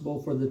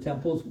responsible for the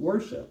temple's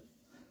worship.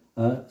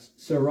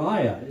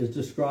 Sariah is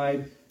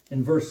described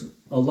in verse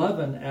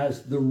 11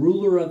 as the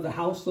ruler of the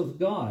house of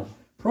God,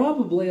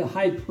 probably a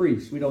high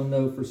priest. We don't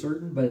know for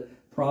certain, but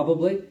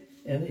probably.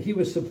 And he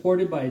was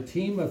supported by a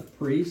team of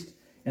priests,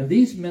 and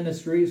these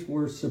ministries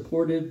were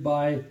supported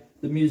by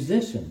the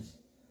musicians.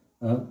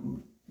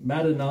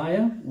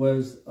 Mattaniah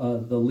was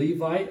the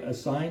Levite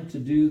assigned to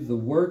do the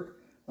work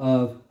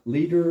of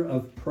leader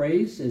of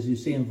praise, as you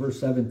see in verse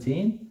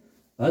 17.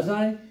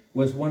 Uzziah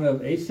was one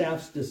of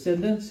Asaph's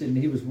descendants, and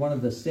he was one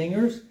of the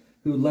singers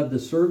who led the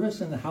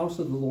service in the house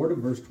of the Lord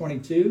in verse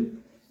 22.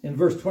 In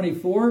verse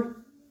 24,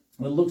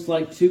 it looks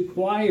like two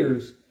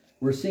choirs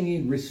were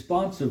singing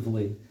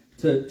responsively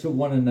to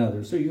one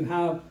another. So you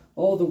have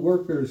all the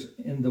workers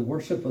in the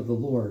worship of the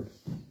Lord.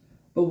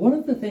 But one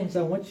of the things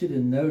I want you to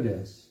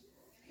notice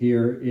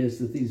here is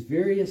that these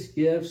various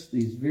gifts,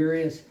 these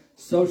various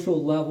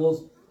social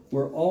levels,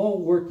 were all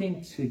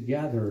working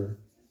together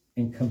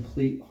in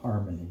complete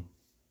harmony.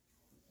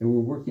 They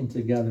were working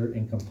together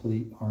in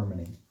complete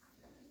harmony.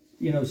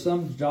 You know,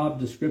 some job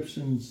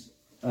descriptions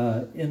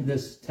in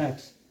this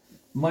text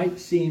might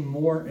seem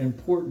more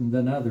important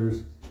than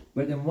others,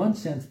 but in one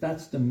sense,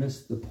 that's to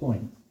miss the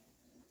point.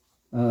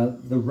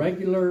 The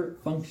regular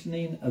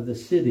functioning of the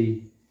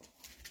city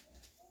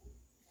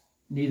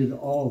needed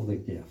all the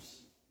gifts.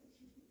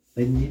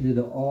 They needed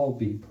to all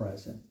be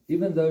present.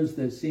 Even those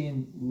that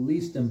seemed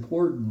least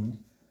important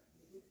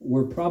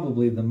were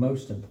probably the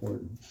most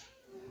important.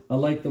 I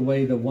like the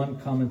way that one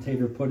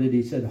commentator put it.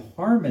 He said,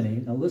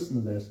 harmony, now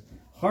listen to this,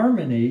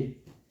 harmony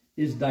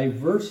is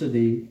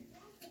diversity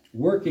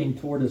working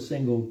toward a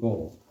single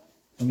goal.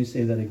 Let me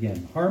say that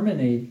again.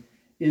 Harmony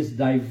is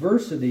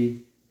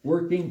diversity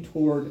working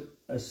toward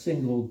a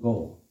single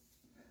goal.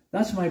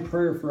 That's my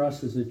prayer for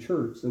us as a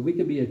church, that we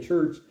could be a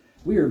church.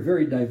 We are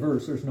very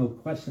diverse. There's no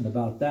question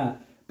about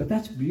that. But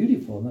that's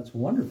beautiful and that's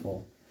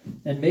wonderful.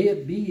 And may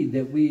it be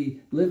that we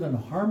live in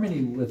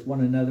harmony with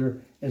one another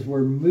as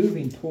we're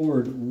moving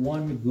toward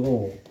one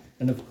goal.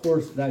 And of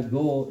course, that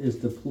goal is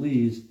to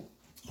please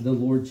the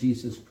Lord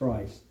Jesus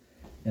Christ,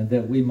 and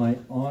that we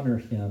might honor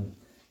him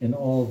in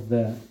all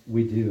that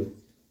we do.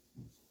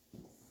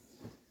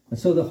 And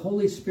so the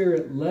Holy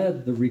Spirit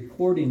led the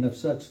recording of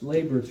such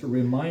labor to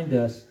remind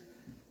us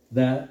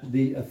that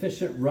the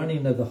efficient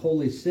running of the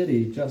holy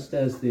city, just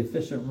as the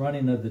efficient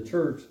running of the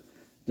church,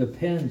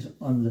 depends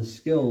on the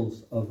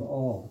skills of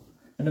all.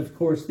 And of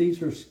course,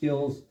 these are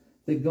skills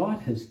that God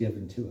has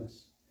given to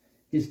us.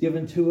 He's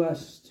given to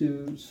us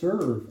to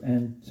serve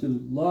and to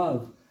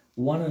love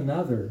one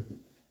another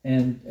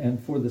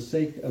and for the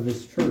sake of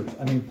his church.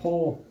 I mean,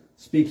 Paul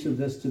speaks of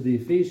this to the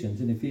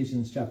Ephesians in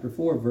Ephesians chapter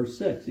 4, verse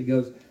 6. He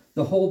goes,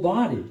 the whole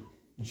body,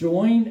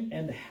 joined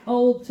and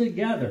held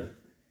together.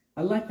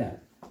 I like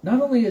that.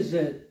 Not only is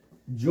it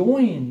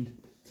joined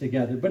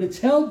together, but it's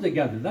held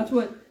together. That's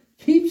what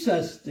keeps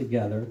us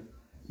together.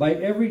 By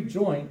every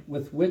joint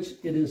with which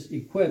it is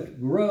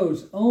equipped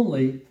grows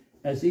only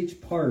as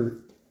each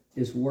part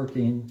is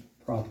working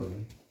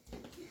properly.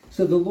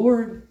 So the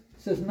Lord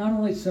says, not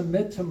only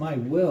submit to my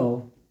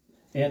will,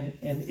 and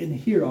in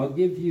here I'll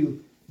give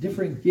you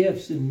different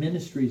gifts and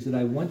ministries that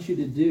I want you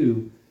to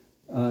do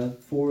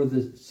for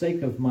the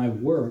sake of my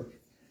work.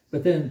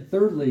 But then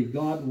thirdly,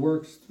 God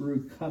works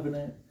through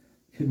covenant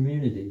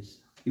communities.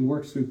 He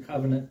works through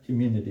covenant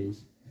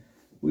communities.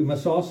 We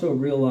must also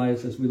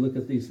realize as we look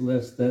at these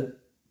lists that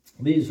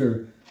these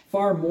are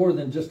far more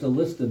than just a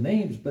list of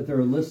names, but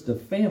they're a list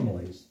of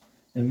families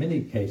in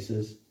many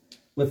cases,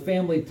 with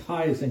family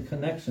ties and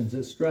connections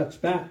that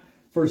stretch back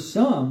for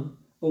some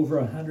over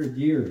 100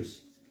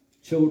 years.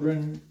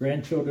 Children,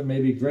 grandchildren,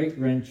 maybe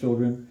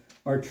great-grandchildren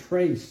are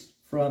traced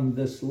from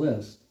this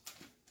list.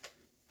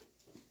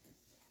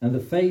 And the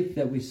faith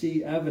that we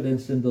see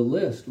evidenced in the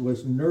list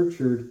was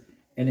nurtured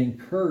and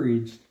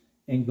encouraged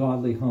in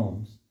godly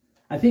homes.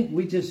 I think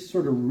we just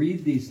sort of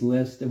read these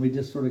lists and we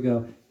just sort of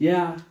go,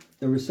 yeah,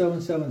 there was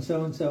so-and-so and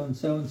so-and-so and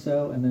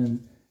so-and-so, and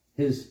then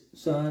his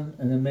son,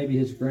 and then maybe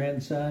his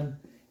grandson.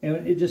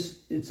 And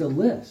it's a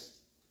list.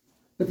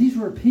 But these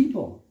were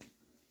people.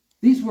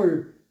 These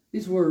were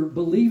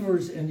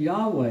believers in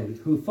Yahweh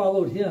who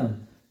followed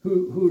him,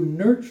 who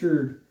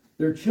nurtured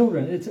their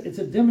children. It's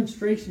a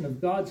demonstration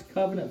of God's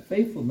covenant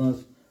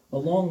faithfulness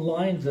along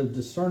lines of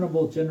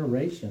discernible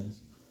generations.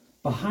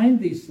 Behind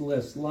these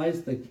lists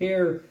lies the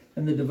care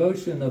and the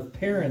devotion of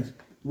parents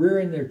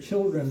rearing their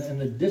children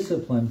and the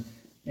discipline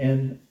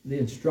and the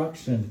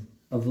instruction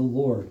of the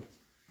Lord.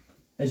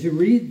 As you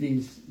read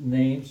these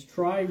names,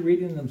 try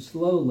reading them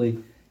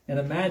slowly and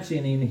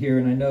imagining here,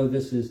 and I know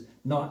this is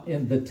not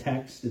in the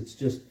text, it's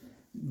just,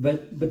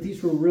 but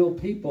these were real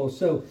people,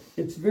 so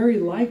it's very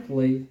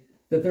likely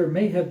that there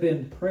may have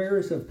been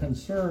prayers of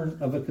concern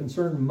of a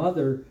concerned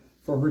mother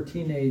for her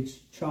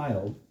teenage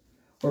child,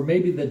 or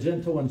maybe the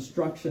gentle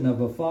instruction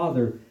of a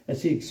father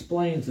as he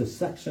explains a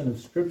section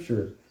of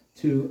Scripture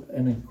to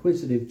an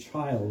inquisitive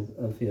child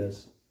of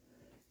his.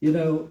 You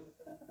know,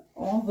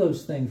 all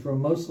those things were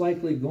most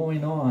likely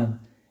going on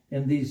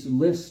in these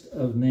lists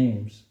of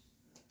names.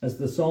 As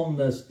the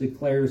psalmist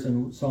declares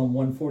in Psalm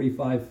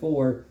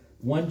 145:4,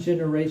 one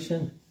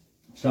generation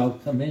shall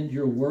commend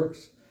your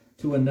works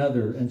to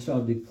another and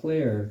shall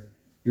declare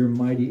your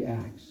mighty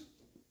acts.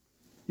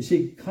 You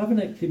see,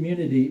 covenant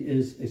community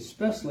is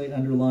especially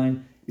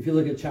underlined if you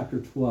look at chapter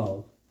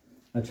 12.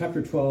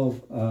 Chapter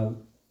 12,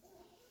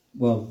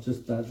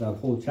 just that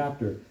whole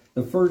chapter.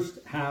 The first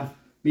half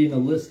being a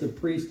list of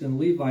priests and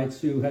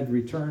Levites who had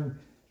returned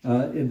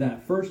in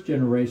that first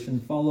generation,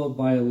 followed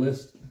by a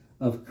list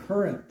of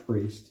current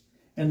priests.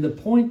 And the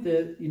point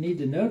that you need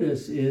to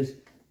notice is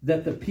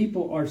that the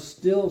people are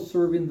still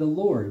serving the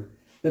Lord.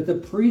 That the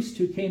priest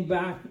who came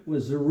back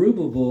was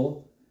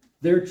Zerubbabel,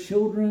 their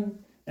children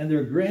and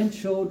their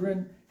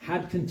grandchildren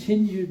had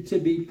continued to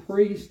be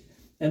priests,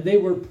 and they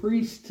were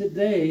priests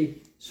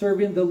today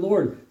serving the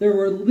Lord. There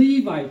were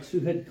Levites who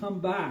had come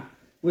back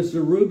with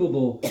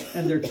Zerubbabel,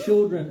 and their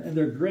children and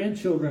their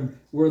grandchildren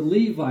were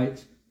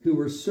Levites who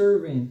were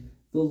serving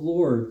the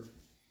Lord.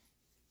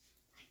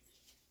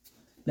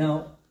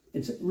 Now,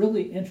 it's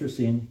really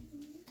interesting,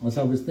 as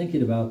I was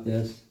thinking about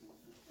this,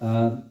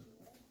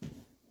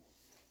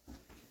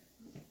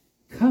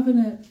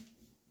 covenant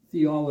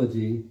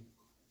theology,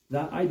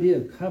 that idea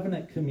of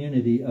covenant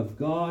community, of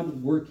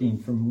God working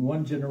from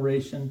one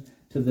generation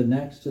to the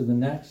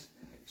next,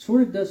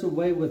 sort of does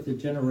away with the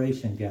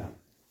generation gap.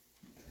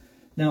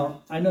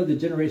 Now, I know the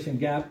generation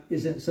gap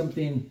isn't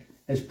something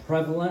as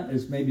prevalent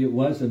as maybe it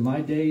was in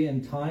my day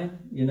and time,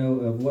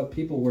 of what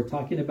people were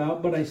talking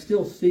about, but I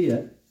still see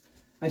it.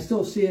 I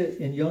still see it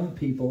in young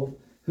people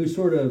who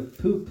sort of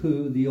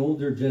poo-poo the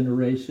older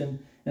generation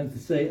and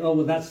say, oh,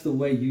 well, that's the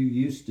way you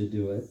used to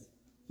do it.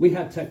 We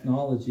have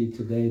technology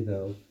today,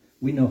 though.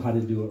 We know how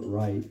to do it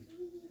right.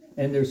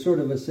 And there's sort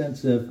of a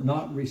sense of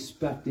not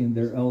respecting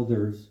their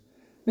elders.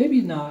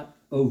 Maybe not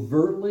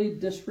overtly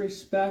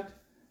disrespect,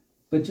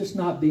 but just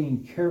not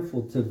being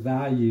careful to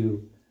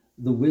value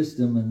the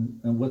wisdom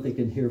and what they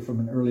can hear from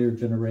an earlier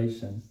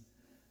generation.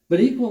 But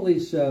equally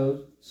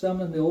so,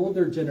 some in the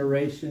older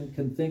generation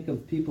can think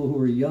of people who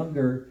are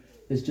younger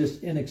as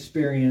just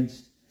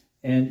inexperienced.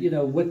 And,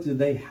 what do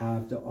they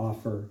have to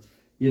offer?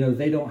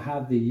 They don't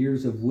have the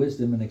years of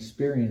wisdom and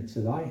experience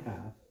that I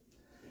have.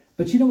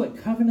 But you know what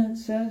covenant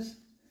says?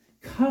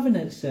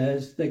 Covenant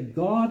says that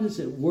God is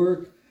at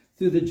work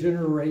through the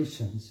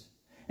generations.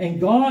 And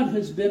God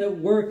has been at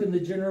work in the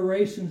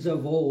generations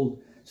of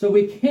old. So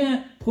we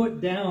can't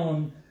put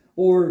down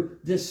or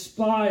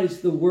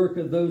despise the work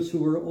of those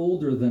who are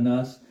older than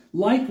us.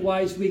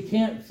 Likewise, we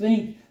can't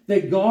think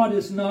that God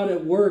is not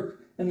at work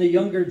in the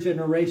younger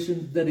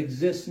generation that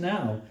exists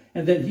now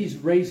and that he's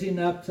raising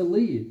up to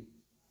lead.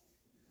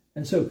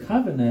 And so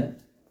covenant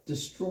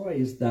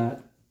destroys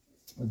that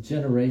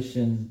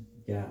generation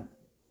gap.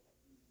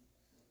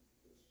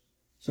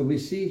 So we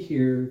see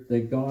here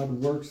that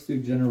God works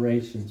through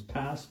generations,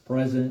 past,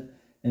 present,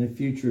 and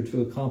future,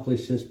 to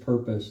accomplish his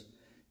purpose.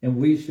 And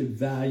we should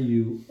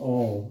value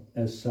all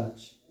as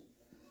such.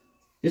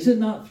 Is it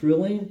not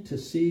thrilling to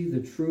see the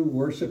true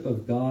worship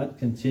of God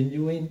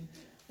continuing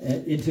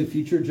into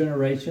future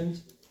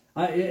generations?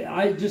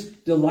 I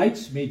just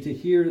delights me to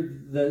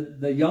hear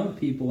the young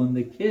people and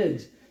the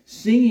kids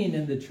singing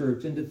in the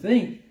church, and to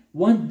think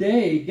one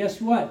day,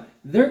 guess what?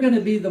 They're going to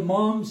be the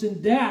moms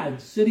and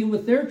dads sitting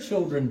with their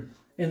children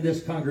in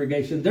this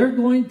congregation. They're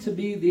going to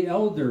be the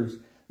elders.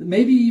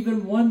 Maybe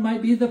even one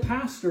might be the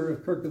pastor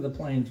of Kirk of the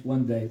Plains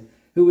one day,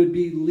 who would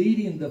be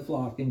leading the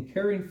flock and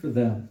caring for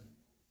them.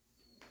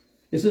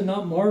 Is it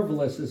not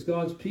marvelous as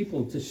God's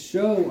people to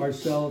show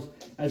ourselves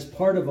as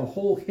part of a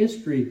whole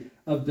history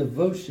of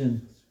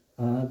devotion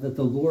that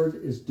the Lord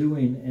is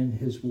doing in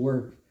his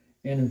work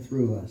in and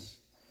through us?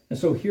 And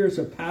so here's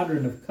a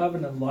pattern of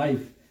covenant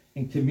life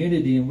and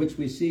community in which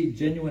we see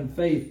genuine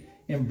faith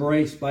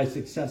embraced by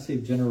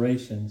successive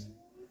generations.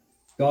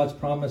 God's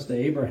promise to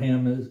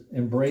Abraham has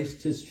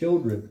embraced his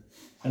children.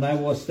 And I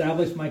will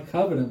establish my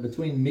covenant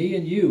between me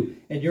and you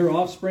and your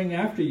offspring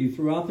after you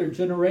throughout their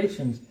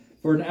generations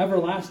for an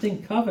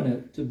everlasting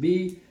covenant to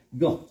be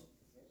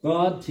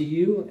God to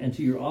you and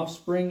to your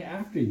offspring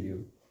after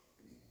you.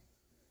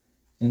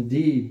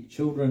 Indeed,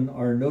 children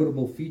are a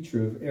notable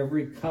feature of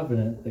every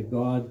covenant that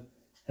God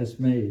has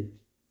made.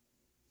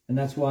 And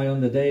that's why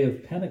on the day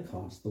of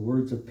Pentecost, the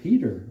words of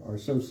Peter are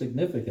so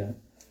significant.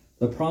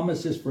 The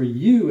promise is for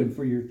you and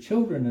for your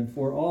children and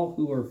for all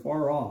who are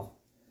far off.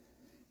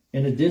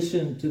 In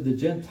addition to the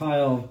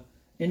Gentile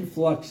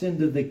influx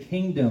into the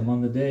kingdom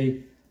on the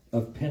day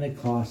of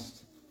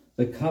Pentecost,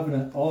 the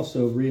covenant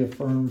also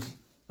reaffirms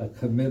a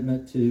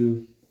commitment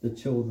to the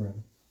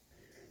children.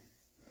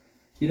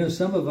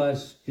 Some of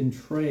us can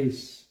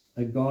trace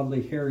a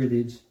godly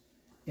heritage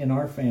in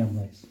our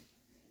families.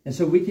 And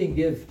so we can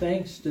give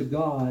thanks to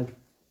God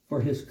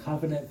for his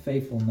covenant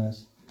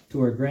faithfulness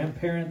to our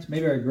grandparents,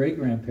 maybe our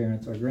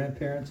great-grandparents, our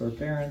grandparents, our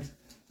parents,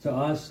 to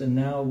us, and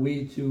now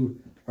we to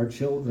our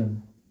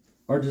children.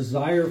 Our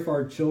desire for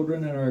our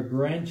children and our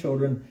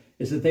grandchildren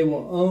is that they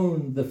will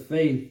own the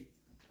faith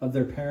of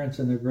their parents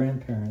and their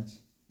grandparents.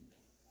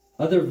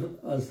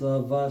 Others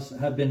of us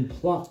have been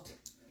plucked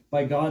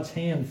by God's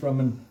hand from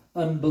an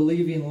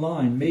unbelieving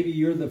line. Maybe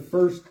you're the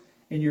first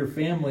in your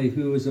family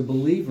who is a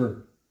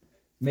believer.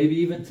 Maybe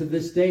even to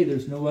this day,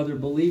 there's no other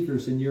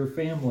believers in your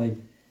family.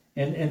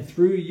 And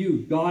through you,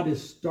 God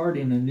is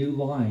starting a new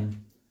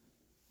line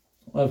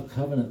of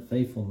covenant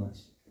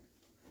faithfulness.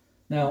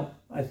 Now,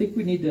 I think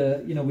we need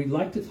to, we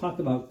like to talk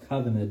about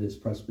covenant as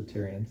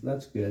Presbyterians.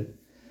 That's good.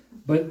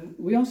 But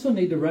we also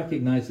need to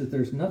recognize that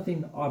there's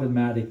nothing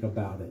automatic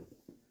about it.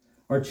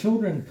 Our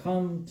children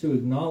come to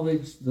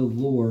acknowledge the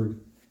Lord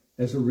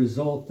as a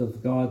result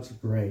of God's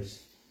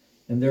grace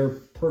and their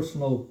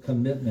personal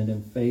commitment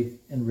in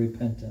faith and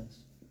repentance.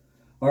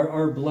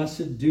 Our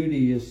blessed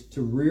duty is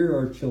to rear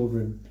our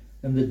children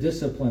in the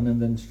discipline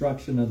and the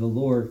instruction of the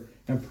Lord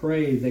and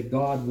pray that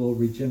God will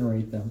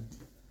regenerate them.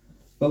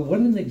 But what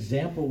an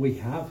example we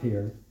have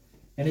here.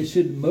 And it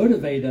should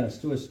motivate us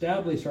to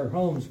establish our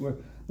homes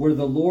where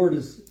the Lord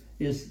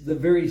is the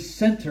very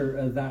center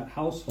of that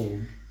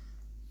household.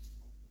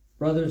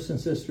 Brothers and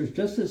sisters,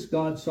 just as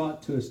God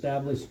sought to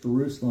establish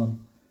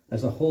Jerusalem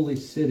as a holy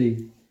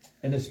city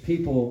and his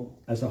people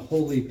as a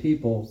holy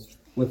people,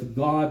 with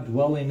God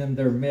dwelling in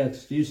their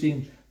midst,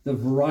 using the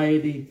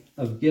variety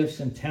of gifts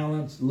and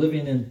talents,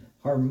 living in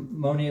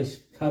harmonious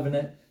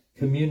covenant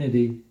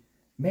community,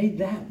 may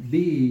that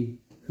be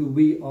who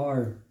we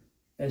are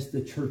as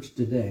the church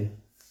today.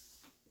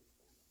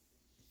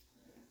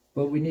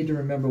 But we need to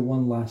remember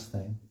one last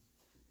thing.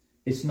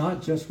 It's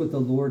not just what the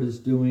Lord is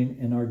doing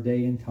in our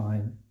day and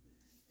time.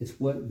 It's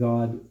what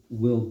God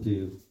will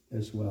do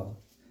as well.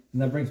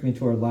 And that brings me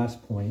to our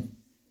last point.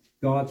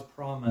 God's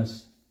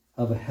promise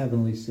of a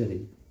heavenly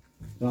city.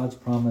 God's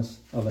promise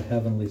of a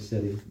heavenly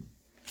city.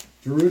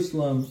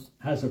 Jerusalem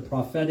has a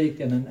prophetic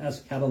and an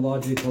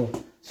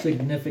eschatological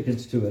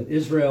significance to it.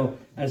 Israel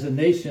as a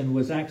nation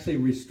was actually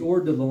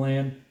restored to the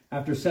land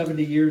after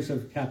 70 years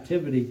of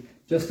captivity,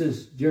 just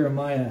as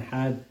Jeremiah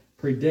had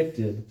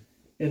predicted.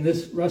 And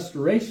this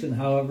restoration,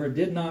 however,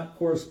 did not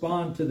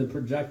correspond to the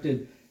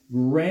projected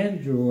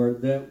grandeur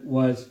that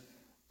was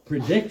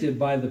predicted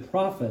by the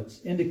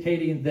prophets,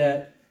 indicating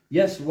that,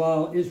 yes,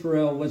 while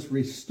Israel was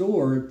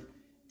restored,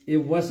 it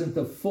wasn't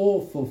the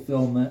full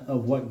fulfillment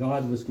of what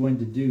God was going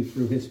to do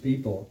through his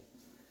people.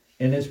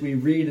 And as we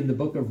read in the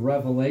book of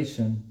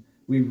Revelation,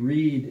 we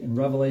read in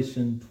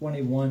Revelation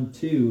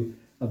 21:2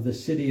 of the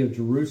city of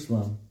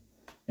Jerusalem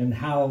and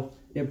how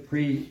it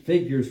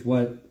prefigures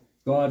what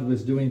God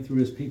was doing through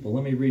his people.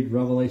 Let me read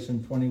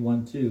Revelation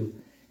 21:2.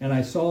 And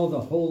I saw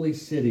the holy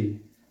city,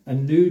 a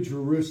new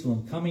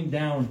Jerusalem, coming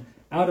down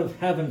out of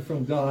heaven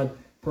from God,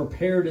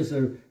 prepared as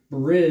a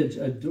bride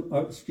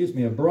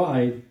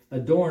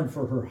adorned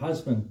for her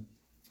husband.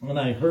 And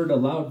I heard a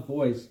loud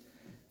voice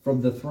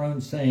from the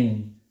throne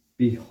saying,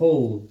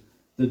 Behold,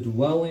 the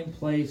dwelling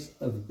place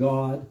of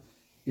God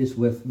is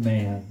with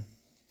man.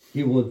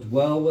 He will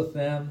dwell with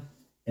them,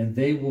 and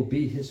they will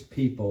be his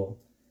people,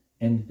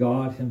 and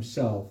God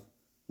himself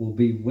will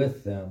be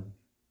with them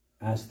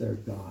as their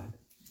God.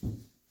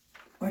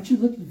 Aren't you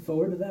looking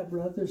forward to that,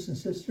 brothers and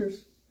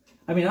sisters?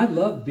 I mean, I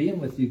love being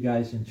with you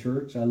guys in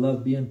church. I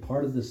love being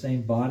part of the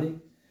same body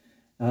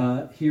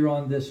here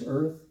on this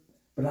earth.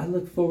 But I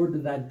look forward to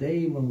that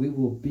day when we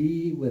will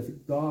be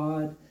with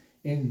God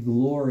in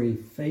glory,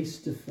 face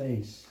to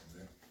face,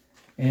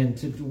 and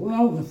to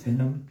dwell with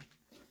him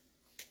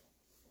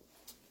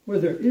where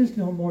there is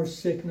no more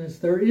sickness,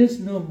 there is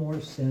no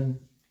more sin.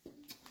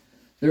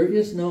 There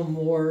is no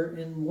more,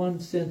 in one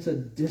sense, a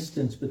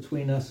distance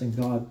between us and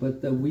God,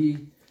 but that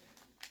we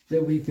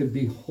could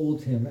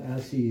behold him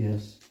as he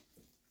is.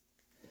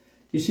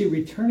 You see,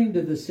 returning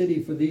to the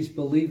city for these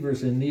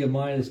believers in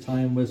Nehemiah's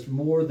time was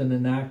more than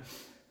an act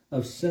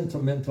of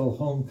sentimental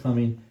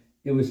homecoming.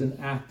 It was an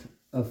act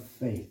of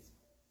faith.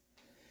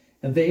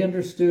 And they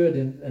understood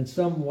in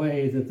some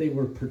way that they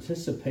were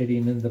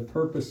participating in the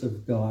purpose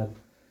of God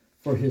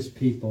for his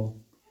people.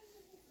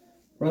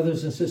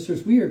 Brothers and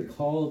sisters, we are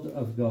called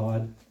of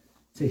God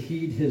to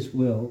heed his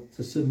will,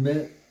 to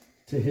submit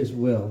to his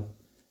will,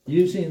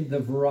 using the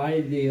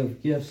variety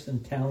of gifts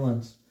and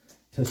talents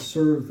to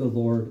serve the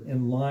Lord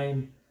in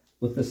line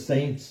with the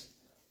saints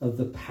of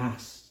the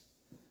past,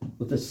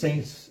 with the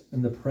saints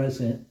in the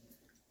present,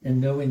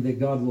 and knowing that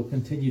God will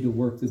continue to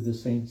work through the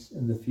saints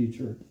in the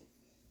future.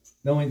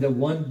 Knowing that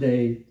one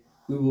day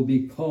we will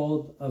be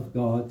called of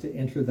God to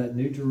enter that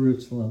new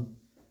Jerusalem,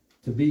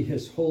 to be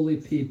his holy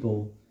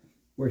people,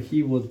 where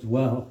he will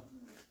dwell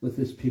with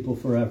his people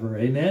forever.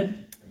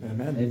 Amen?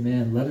 Amen.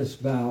 Amen. Let us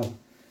bow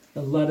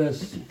and let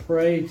us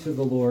pray to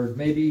the Lord.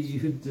 Maybe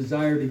you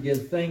desire to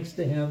give thanks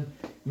to him.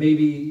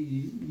 Maybe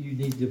you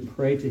need to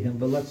pray to him.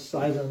 But let's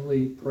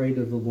silently pray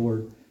to the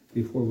Lord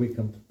before we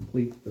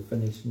complete the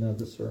finishing of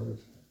the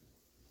service.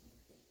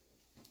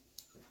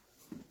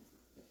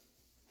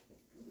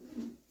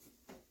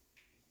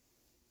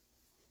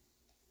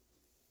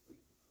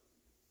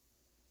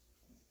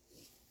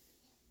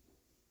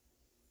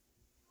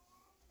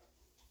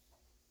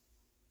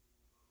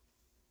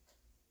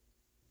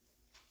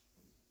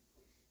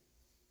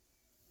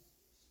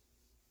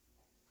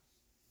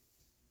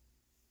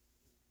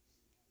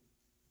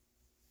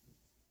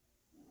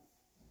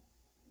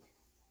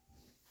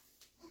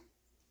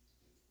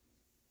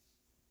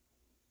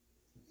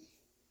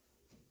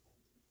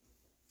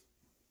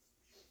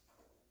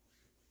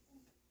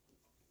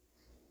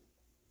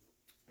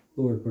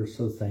 Lord, we're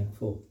so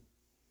thankful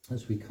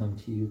as we come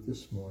to you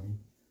this morning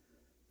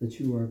that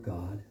you are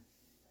God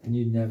and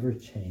you never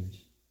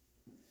change.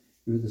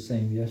 You're the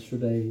same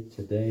yesterday,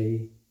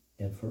 today,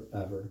 and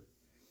forever.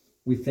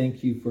 We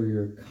thank you for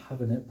your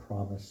covenant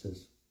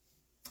promises,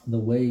 the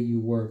way you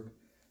work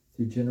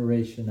through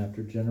generation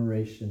after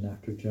generation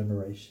after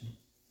generation.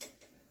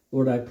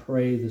 Lord, I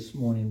pray this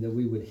morning that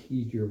we would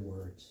heed your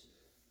words.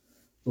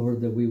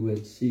 Lord, that we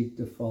would seek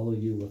to follow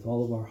you with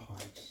all of our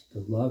hearts, to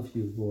love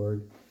you,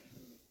 Lord,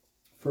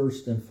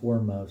 first and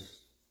foremost,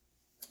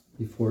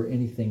 before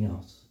anything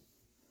else.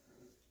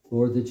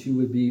 Lord, that you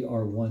would be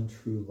our one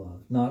true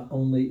love, not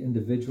only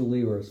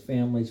individually or as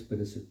families, but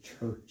as a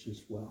church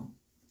as well.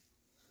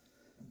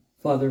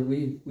 Father,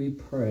 we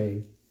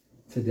pray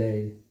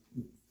today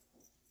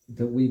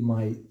that we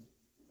might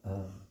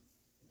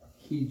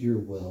heed your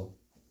will.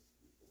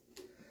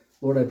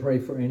 Lord, I pray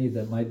for any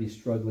that might be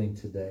struggling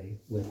today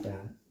with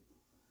that.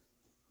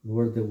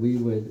 Lord, that we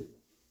would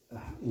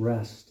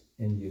rest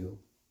in you.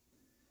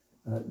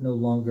 No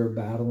longer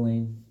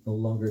battling, no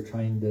longer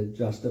trying to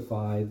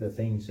justify the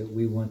things that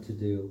we want to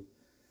do,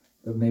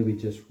 but may we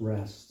just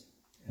rest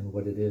in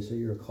what it is that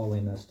you're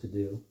calling us to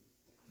do.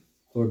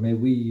 Lord, may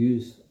we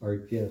use our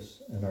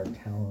gifts and our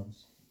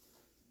talents.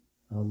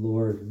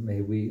 Lord,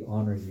 may we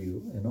honor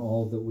you in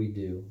all that we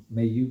do.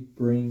 May you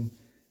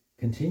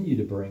continue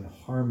to bring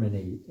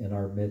harmony in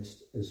our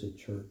midst as a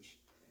church.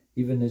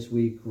 Even as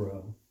we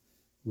grow,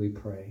 we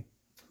pray.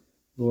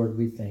 Lord,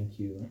 we thank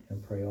you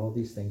and pray all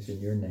these things in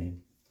your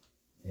name.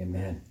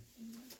 Amen.